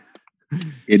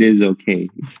 It is okay.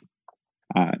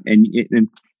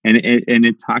 And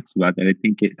it talks about that. I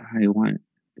think it. I want.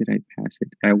 Did I pass it?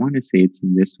 I want to say it's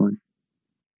in this one.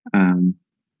 Um,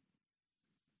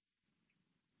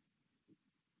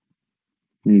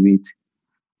 Maybe it's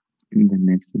in the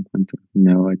next one.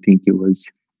 No, I think it was.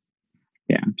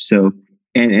 Yeah. So,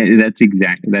 and that's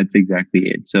exactly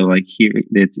it. So, like here,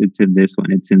 it's in this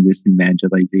one. It's in this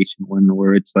evangelization one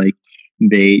where it's like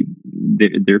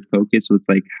their focus was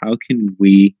like, how can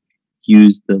we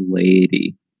use the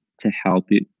laity to help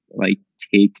it like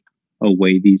take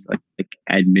away these like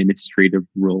administrative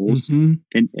roles, Mm-hmm.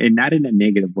 and not in a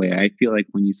negative way. I feel like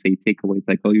when you say take away, it's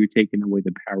like, oh, you're taking away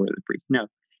the power of the priest. No,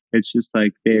 it's just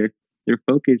like their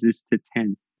focus is to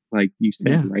tend, like you said,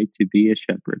 Yeah, right, to be a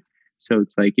shepherd. So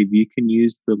it's like if you can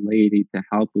use the laity to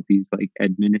help with these like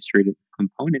administrative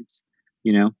components,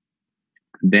 you know,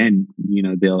 then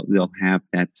they'll have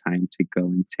that time to go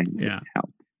and tend and yeah.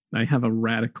 help. I have a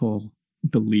radical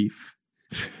belief.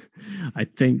 I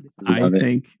Love it.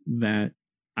 think that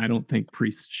I don't think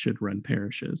priests should run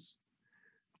parishes.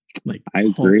 Like I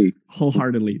agree.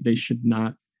 wholeheartedly, they should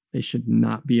not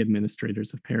be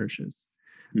administrators of parishes.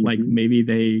 Like Hmm. maybe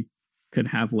they could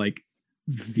have like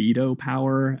veto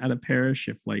power at a parish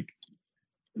if like,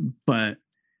 but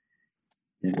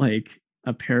Yeah. like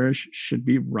a parish should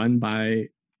be run by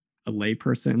a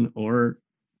layperson or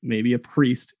maybe a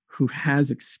priest who has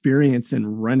experience in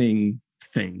running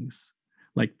things.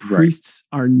 Like Right.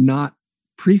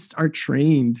 priests are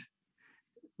trained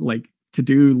like to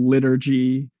do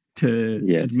liturgy, to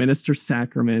Yes. administer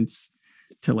sacraments,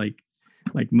 to like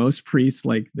most priests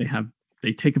like they have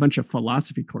they take a bunch of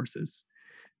philosophy courses.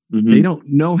 Mm-hmm. They don't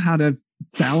know how to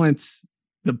balance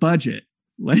the budget.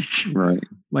 Like, right.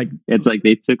 Like, it's like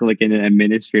they took like an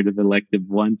administrative elective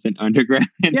once in undergrad.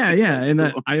 Yeah.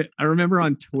 And I remember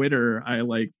on Twitter,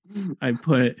 I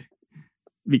put,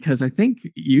 because I think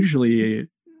usually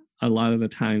a lot of the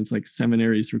times like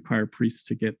seminaries require priests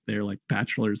to get their like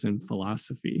bachelor's in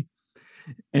philosophy.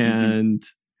 And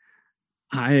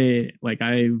I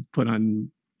put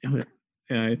on,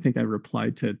 I think I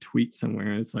replied to a tweet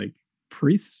somewhere. It's like,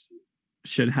 priests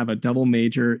should have a double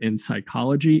major in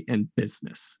psychology and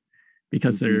business,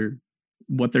 because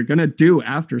what they're going to do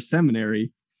after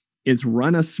seminary is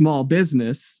run a small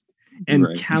business and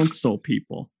counsel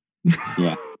people.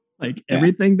 Yeah. Like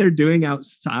everything they're doing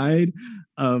outside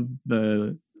of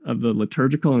the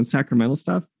liturgical and sacramental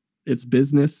stuff, it's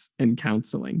business and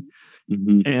counseling.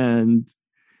 And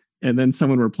then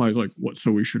someone replies like, what,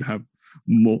 so we should have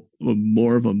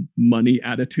more of a money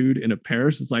attitude in a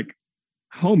parish? It's like,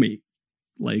 homie,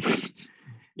 like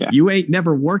you ain't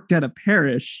never worked at a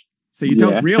parish, so you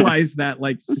don't realize that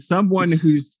like someone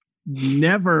who's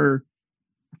never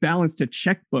balanced a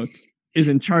checkbook is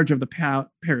in charge of the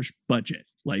parish budget,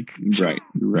 like right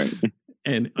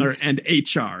and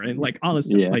HR and like all this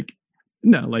stuff. Like,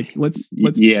 no, like let's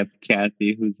you have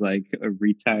Kathy, who's like a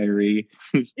retiree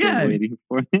who's still waiting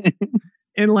for it.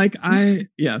 And like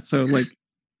so like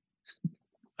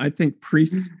I think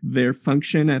priests, their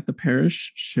function at the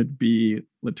parish should be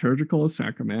liturgical,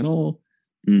 sacramental,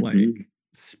 like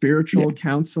spiritual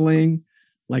counseling,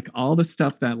 like all the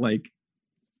stuff that like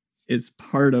is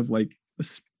part of like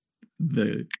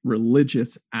the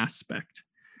religious aspect.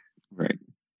 Right.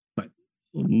 But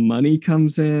money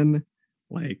comes in,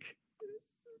 like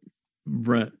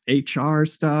HR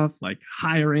stuff, like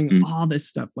hiring, all this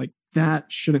stuff, like that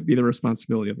shouldn't be the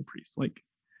responsibility of the priest. Like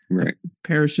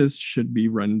parishes should be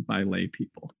run by lay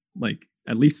people, like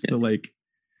at least the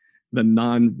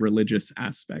non-religious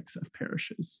aspects of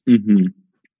parishes.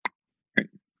 Right.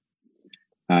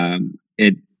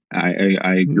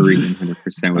 I agree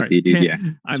 100% with you,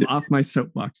 dude. I'm off my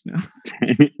soapbox now.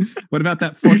 What about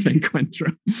that fourth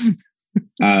encuentro?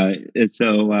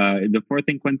 So the fourth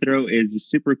encuentro is a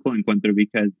super cool encuentro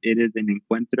because it is an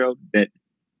encuentro that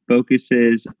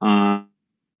focuses on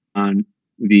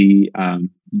the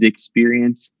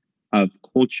experience of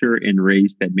culture and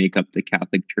race that make up the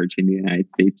Catholic Church in the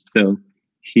United States. So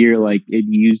here, like, it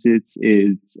uses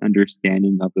its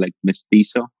understanding of like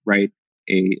mestizo, right?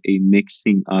 A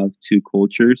mixing of two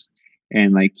cultures.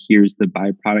 And like, here's the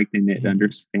byproduct, and it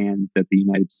understands that the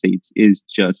United States is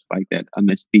just like that, a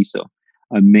mestizo,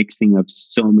 a mixing of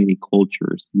so many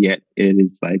cultures, yet it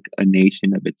is like a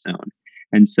nation of its own.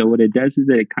 And so what it does is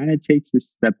that it kind of takes a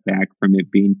step back from it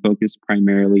being focused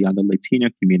primarily on the Latino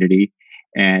community,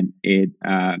 and it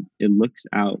looks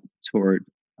out toward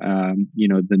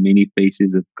the many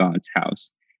faces of God's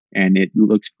house, and it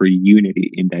looks for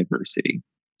unity in diversity.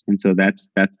 And so that's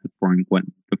the fourth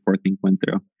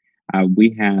encuentro.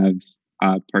 We have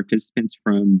participants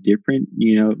from different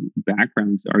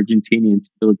backgrounds: Argentinians,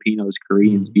 Filipinos,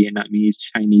 Koreans, Vietnamese,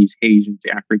 Chinese, Asians,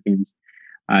 Africans,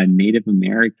 Native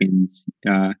Americans,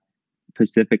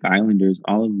 Pacific Islanders.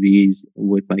 All of these,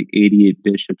 with like 88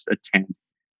 bishops, attend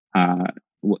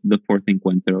the fourth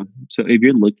encuentro. So if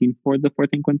you're looking for the fourth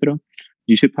encuentro,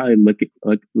 you should probably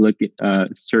look at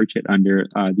search it under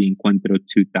the encuentro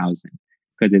 2000,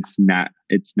 because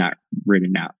it's not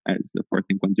written out as the fourth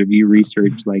encuentro. If you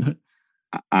research like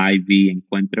IV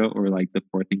encuentro or like the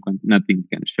fourth encuentro, nothing's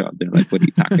gonna show up. They're like, what are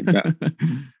you talking about?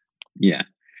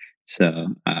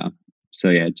 So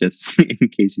yeah, just in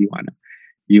case you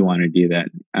wanna do that.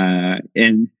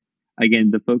 And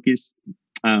again, the focus,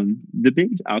 the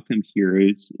biggest outcome here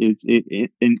is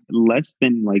in less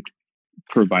than like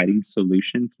providing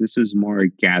solutions. This was more a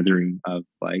gathering of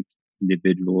like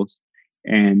individuals.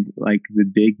 And like the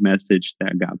big message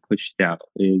that got pushed out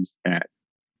is that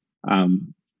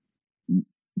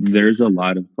there's a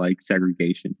lot of like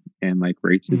segregation and like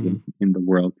racism in the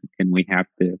world, and we have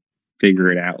to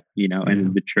figure it out,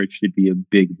 and the church should be a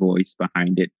big voice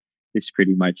behind it. It's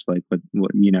pretty much like what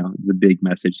the big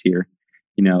message here.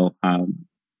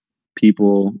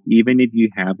 People, even if you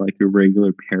have like a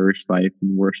regular parish life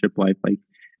and worship life, like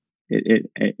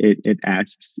it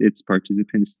asks its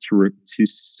participants to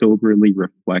soberly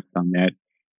reflect on that.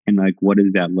 And like, what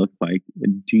does that look like?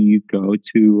 Do you go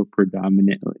to a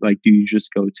predominant, like, do you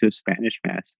just go to a Spanish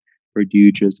mass, or do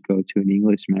you just go to an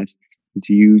English mass?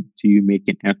 Do you make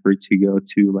an effort to go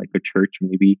to like a church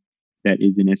maybe that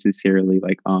isn't necessarily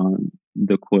like on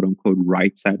the quote unquote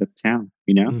right side of town,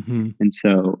 And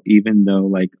so even though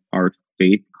like our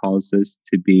faith calls us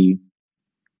to be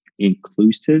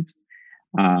inclusive.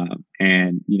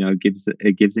 And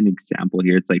it gives an example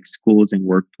here. It's like schools and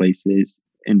workplaces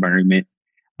environment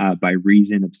by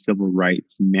reason of civil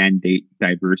rights mandate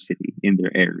diversity in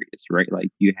their areas, right?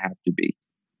 Like you have to be.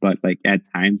 But like at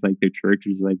times, like the church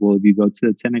is like, well, if you go to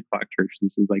the 10 o'clock church,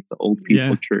 this is like the old people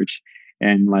Yeah. church,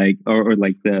 and like or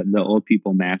like the old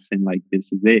people mass, and like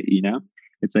this is it, you know?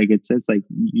 It's like it says like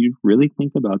you really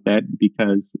think about that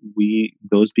because we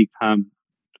those become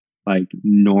like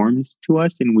norms to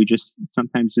us, and we just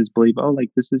sometimes just believe, oh,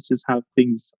 like this is just how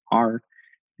things are,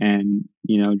 and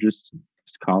just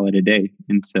call it a day.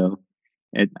 And so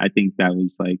I think that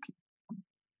was like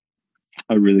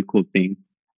a really cool thing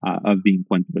of the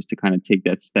encuentros, to kind of take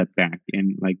that step back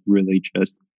and like really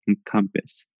just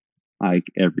encompass like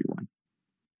everyone.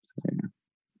 So, yeah.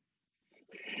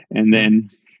 And then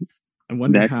I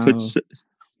wonder that how. puts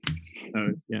Oh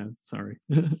yeah, sorry.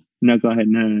 no, go ahead.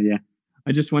 No, yeah.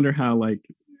 I just wonder how, like,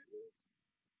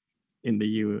 in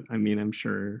the I mean, I'm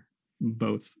sure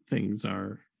both things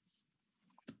are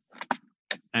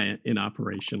in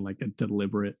operation, like a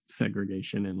deliberate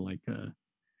segregation and like a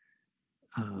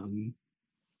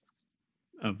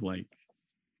of like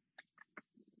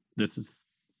this is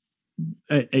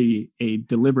a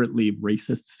deliberately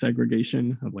racist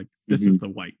segregation of like this is the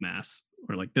white mass,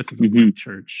 or like this is a white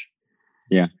church.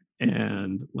 Yeah.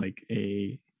 And like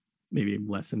a maybe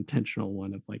less intentional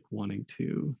one of like wanting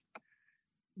to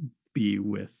be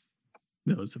with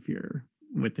those of your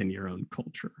within your own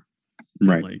culture.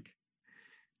 Right. Like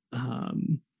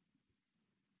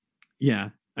yeah,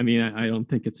 I mean, I don't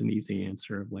think it's an easy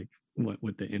answer of like what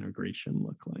would the integration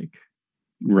look like.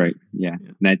 Right. Yeah.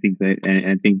 And I think that, and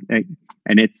I think,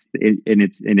 and in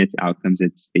its outcomes,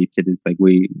 it states it is like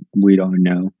we don't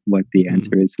know what the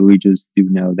answer is. So we just do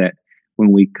know that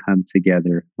when we come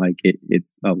together, like it's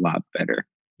a lot better,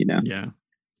 you know? Yeah.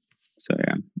 So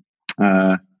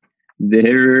yeah.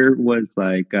 There was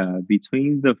like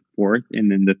between the fourth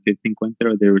and then the fifth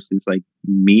encuentro, there was this like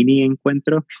mini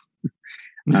encuentro.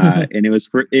 And it was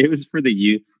for the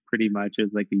youth, pretty much. It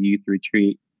was like a youth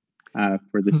retreat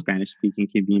for the Spanish speaking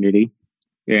community.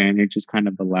 And it just kind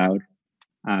of allowed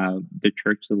the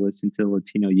church to listen to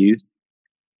Latino youth.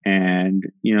 And,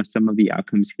 some of the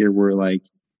outcomes here were like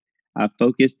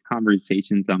focused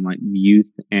conversations on like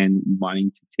youth and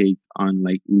wanting to take on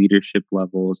like leadership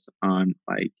levels on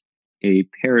like a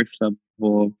parish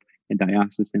level, a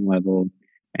diocesan level,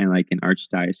 and like an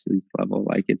archdiocese level.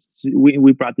 Like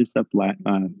we brought this up I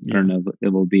don't know if it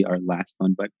will be our last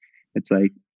one, but it's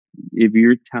like, if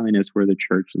you're telling us we're the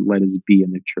church, let us be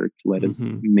in the church. Let us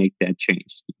make that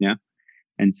change,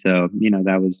 And so,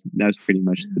 that was pretty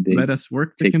much the big. Let us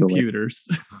work the computers.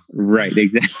 Right,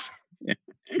 exactly.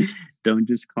 Don't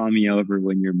just call me over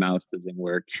when your mouse doesn't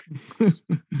work,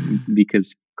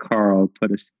 because Carl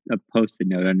put a post-it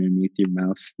note underneath your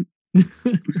mouse.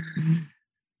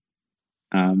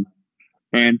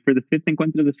 And for the fifth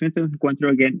encuentro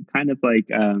again, kind of like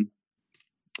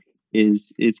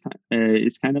is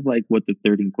kind of like what the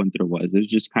third encuentro was. It's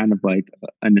just kind of like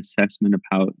an assessment of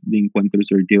how the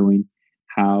encuentros are doing,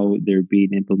 how they're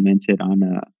being implemented on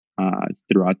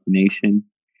throughout the nation,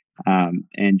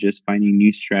 and just finding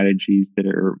new strategies that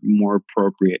are more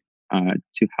appropriate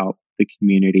to help the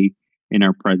community in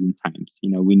our present times.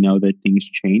 We know that things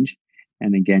change,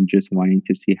 and again, just wanting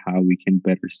to see how we can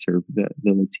better serve the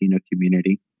Latino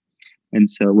community. And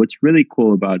so what's really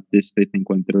cool about this fifth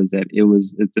encuentro is that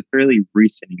it's a fairly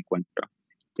recent encuentro.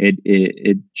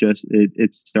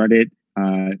 It started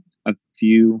a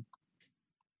few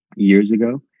years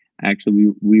ago. Actually,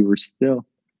 we were still,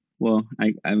 well,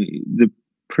 I mean, the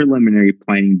preliminary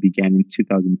planning began in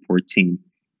 2014,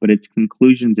 but its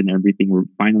conclusions and everything were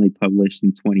finally published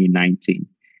in 2019.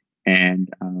 And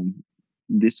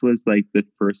this was like the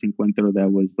first encuentro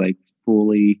that was like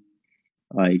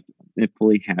it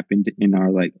fully happened in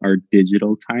our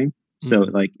digital time. So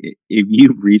like if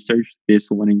you research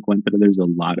this one encuentro, there's a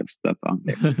lot of stuff on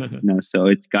there. So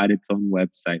it's got its own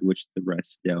website, which the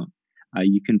rest don't.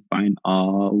 You can find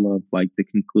all of like the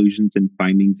conclusions and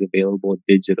findings available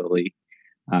digitally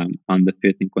on the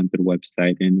fifth encuentro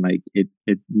website, and like it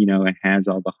has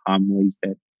all the homilies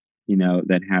that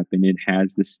happened. It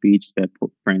has the speech that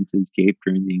Pope Francis gave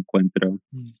during the encuentro.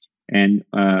 And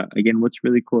again, what's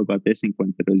really cool about this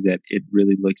encuentro is that it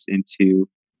really looks into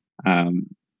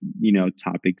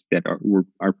topics that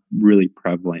are really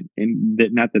prevalent, and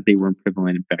that, not that they weren't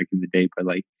prevalent in fact in the day, but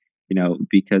like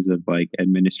because of like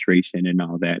administration and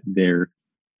all that, there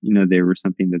were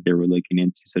something that they were looking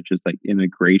into, such as like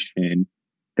immigration,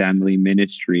 family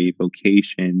ministry,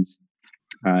 vocations,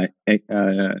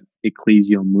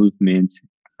 ecclesial movements,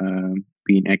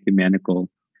 being ecumenical,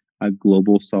 a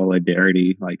global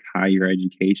solidarity, like higher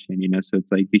education, so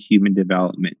it's like the human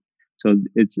development. So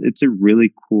it's a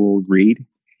really cool read,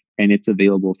 and it's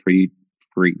available for you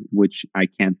free, which I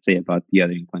can't say about the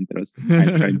other encuentros.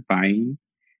 I tried buying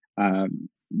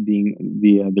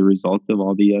the results of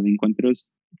all the other encuentros.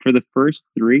 For the first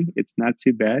three, it's not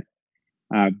too bad.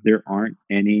 There aren't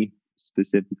any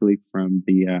specifically from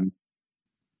the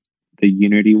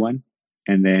Unity one,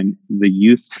 and then the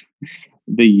youth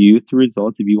the youth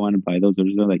results. If you want to buy those are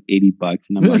like $80,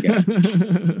 and I'm like,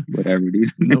 whatever,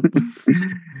 dude. Nope.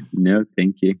 No,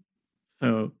 thank you.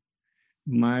 So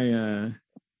my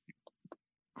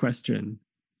question,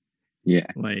 Yeah,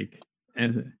 like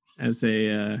as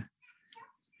a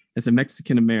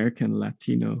Mexican American,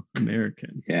 Latino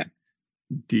American, yeah.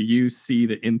 do you see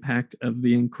the impact of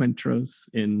the encuentros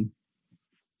in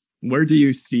where do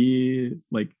you see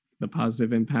like the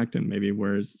positive impact, and maybe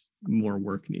where's more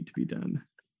work need to be done?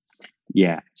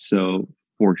 Yeah, so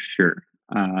for sure.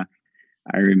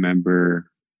 I remember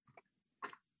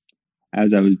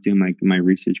as I was doing like my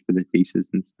research for the thesis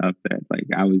and stuff that like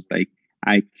I was like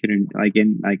I couldn't like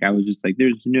and like I was just like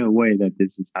there's no way that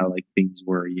this is how like things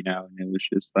were, and it was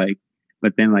just like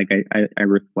but then like I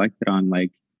reflected on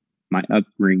like my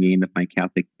upbringing of my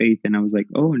Catholic faith, and I was like,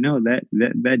 oh no, that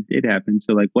did happen.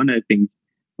 So like one of the things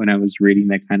when I was reading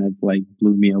that kind of like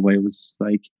blew me away was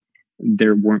like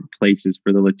there weren't places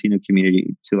for the Latino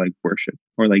community to like worship,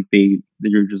 or like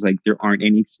they're just like there aren't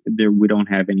any there we don't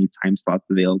have any time slots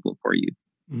available for you.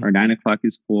 Mm. Our 9 o'clock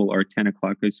is full, our 10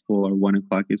 o'clock is full, our 1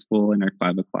 o'clock is full, and our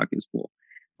 5 o'clock is full.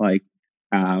 Like,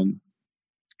 um,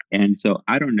 and so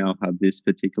I don't know how this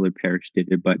particular parish did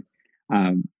it, but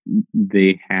um,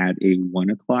 they had a 1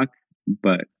 o'clock,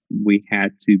 but we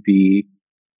had to be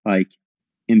like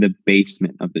in the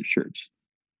basement of the church.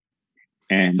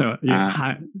 And So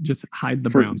yeah, just hide the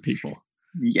for, brown people.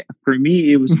 yeah, for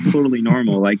me it was totally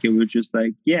normal. Like it was just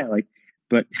like yeah, like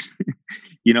but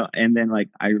and then like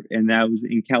and that was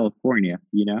in California,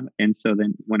 and so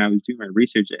then when I was doing my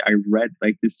research, I read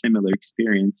like this similar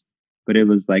experience, but it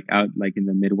was like out like in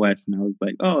the Midwest, and I was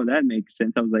like, oh, that makes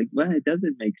sense. I was like, well, it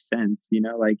doesn't make sense,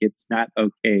 like it's not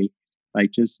okay.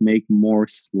 Like just make more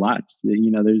slots.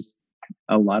 There's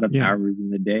a lot of hours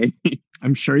in the day.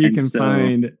 I'm sure you And can so,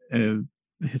 find a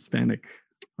Hispanic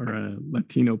or a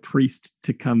Latino priest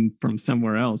to come from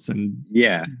somewhere else and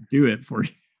do it for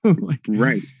you. Like,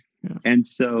 right. Yeah. And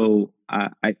so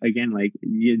I again, like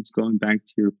it's going back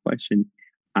to your question,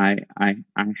 I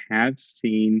have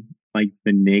seen like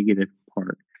the negative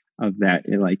part of that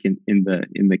like in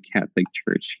the Catholic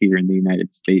Church here in the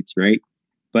United States, right?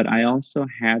 But I also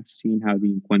have seen how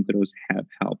the encuentros have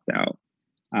helped out.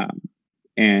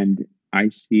 And I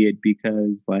see it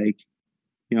because like,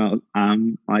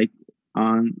 I'm like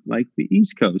on like the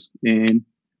East Coast in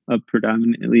a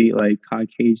predominantly like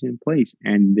Caucasian place,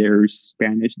 and there's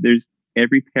Spanish. There's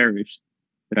every parish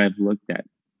that I've looked at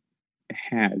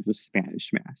has a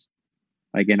Spanish mass.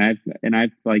 Like, and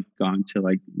I've like gone to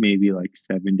like maybe like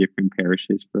 7 different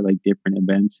parishes for like different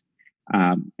events,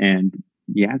 and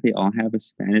yeah, they all have a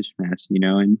Spanish mass,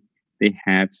 and they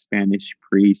have Spanish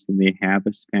priests and they have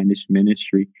a Spanish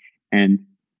ministry, and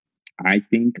I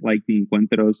think like the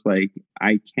encuentros, like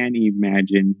I can't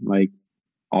imagine like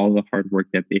all the hard work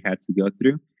that they had to go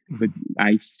through, but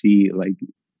I see like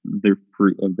the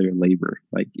fruit of their labor.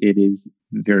 Like it is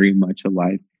very much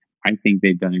alive. I think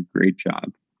they've done a great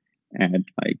job at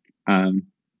like,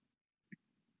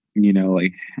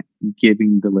 like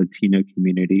giving the Latino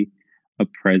community a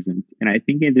presence. And I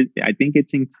think I think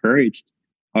it's encouraged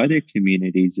other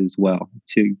communities as well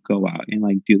to go out and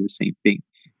like do the same thing,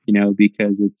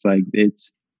 because it's like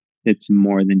it's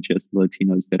more than just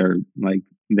Latinos that are like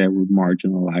that were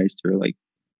marginalized or like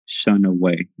shunned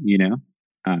away,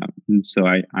 and so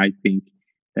I think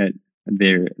that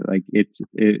they're like it's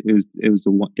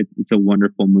a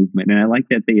wonderful movement, and I like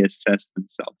that they assess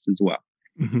themselves as well.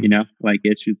 Like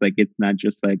it's just like it's not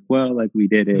just like well like we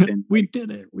did it and we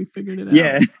did it, we figured it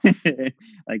out.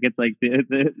 Like it's like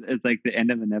it's like the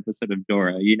end of an episode of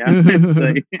Dora, it's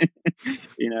like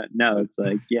no, it's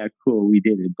like yeah, cool, we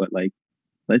did it, but like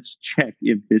let's check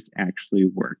if this actually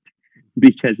worked,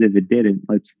 because if it didn't,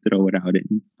 let's throw it out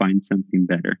and find something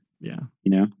better.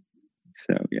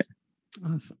 So yeah.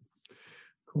 Awesome.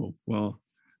 Cool. Well,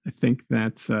 I think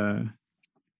that's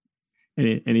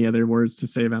any other words to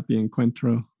say about the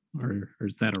encuentro, or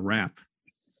is that a wrap?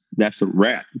 That's a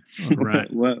wrap. All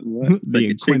right. what the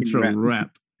like encuentro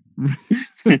wrap.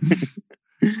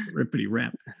 Rippity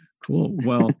wrap. Cool.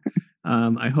 Well,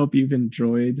 I hope you've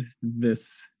enjoyed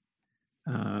this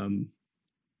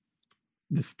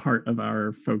this part of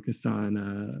our focus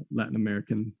on Latin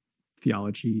American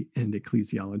theology and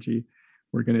ecclesiology.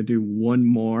 We're going to do one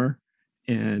more,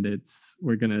 and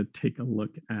we're going to take a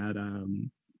look at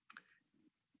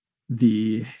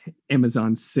the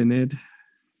Amazon Synod.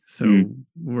 So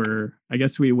I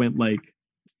guess we went like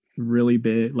really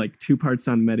big, like 2 parts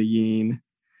on Medellin.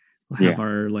 We'll have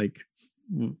our like,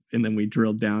 and then we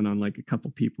drilled down on like a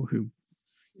couple people who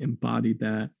embodied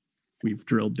that. We've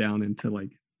drilled down into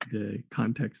like the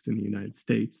context in the United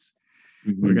States.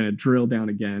 We're going to drill down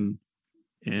again,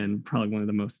 and probably one of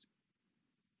the most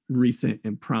recent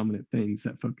and prominent things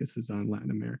that focuses on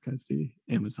Latin America is the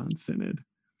Amazon Synod.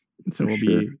 And so we'll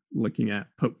be looking at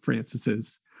Pope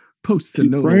Francis's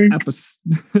post-synodal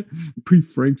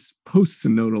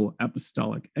post-synodal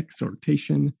apostolic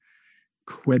exhortation,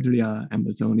 Quadria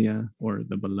Amazonia, or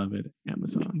the beloved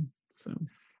Amazon. So,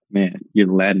 man, your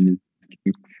Latin is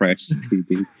getting fresh,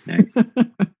 dude. Nice.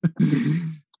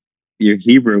 Your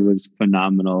Hebrew was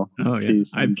phenomenal. Oh yeah,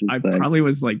 so I probably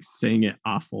was like saying it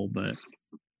awful, but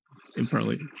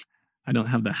I don't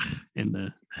have I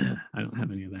don't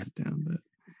have any of that down, but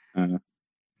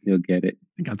you'll get it.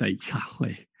 I got that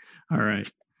Yahweh. All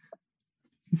right.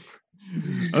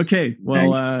 Okay.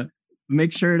 Well, nice.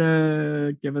 Make sure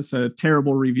to give us a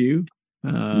terrible review.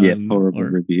 Yes, horrible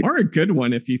review. Or a good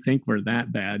one. If you think we're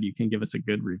that bad, you can give us a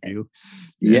good review.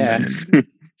 Yeah.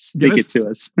 Stick it to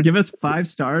us. Give us 5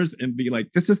 stars and be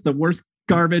like, this is the worst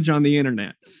garbage on the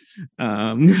internet.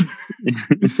 And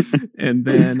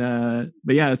then,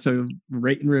 but yeah, so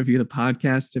rate and review the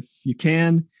podcast if you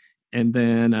can. And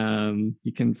then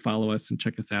you can follow us and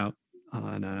check us out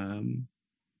on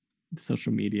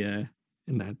social media.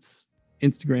 And that's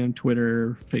Instagram,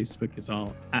 Twitter, Facebook is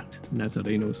all at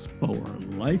Nazarenos for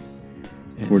Life.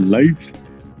 And for life.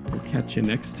 We'll catch you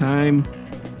next time.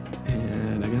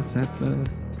 And I guess that's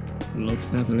Los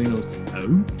Nazarenos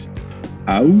out.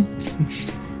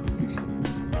 Out.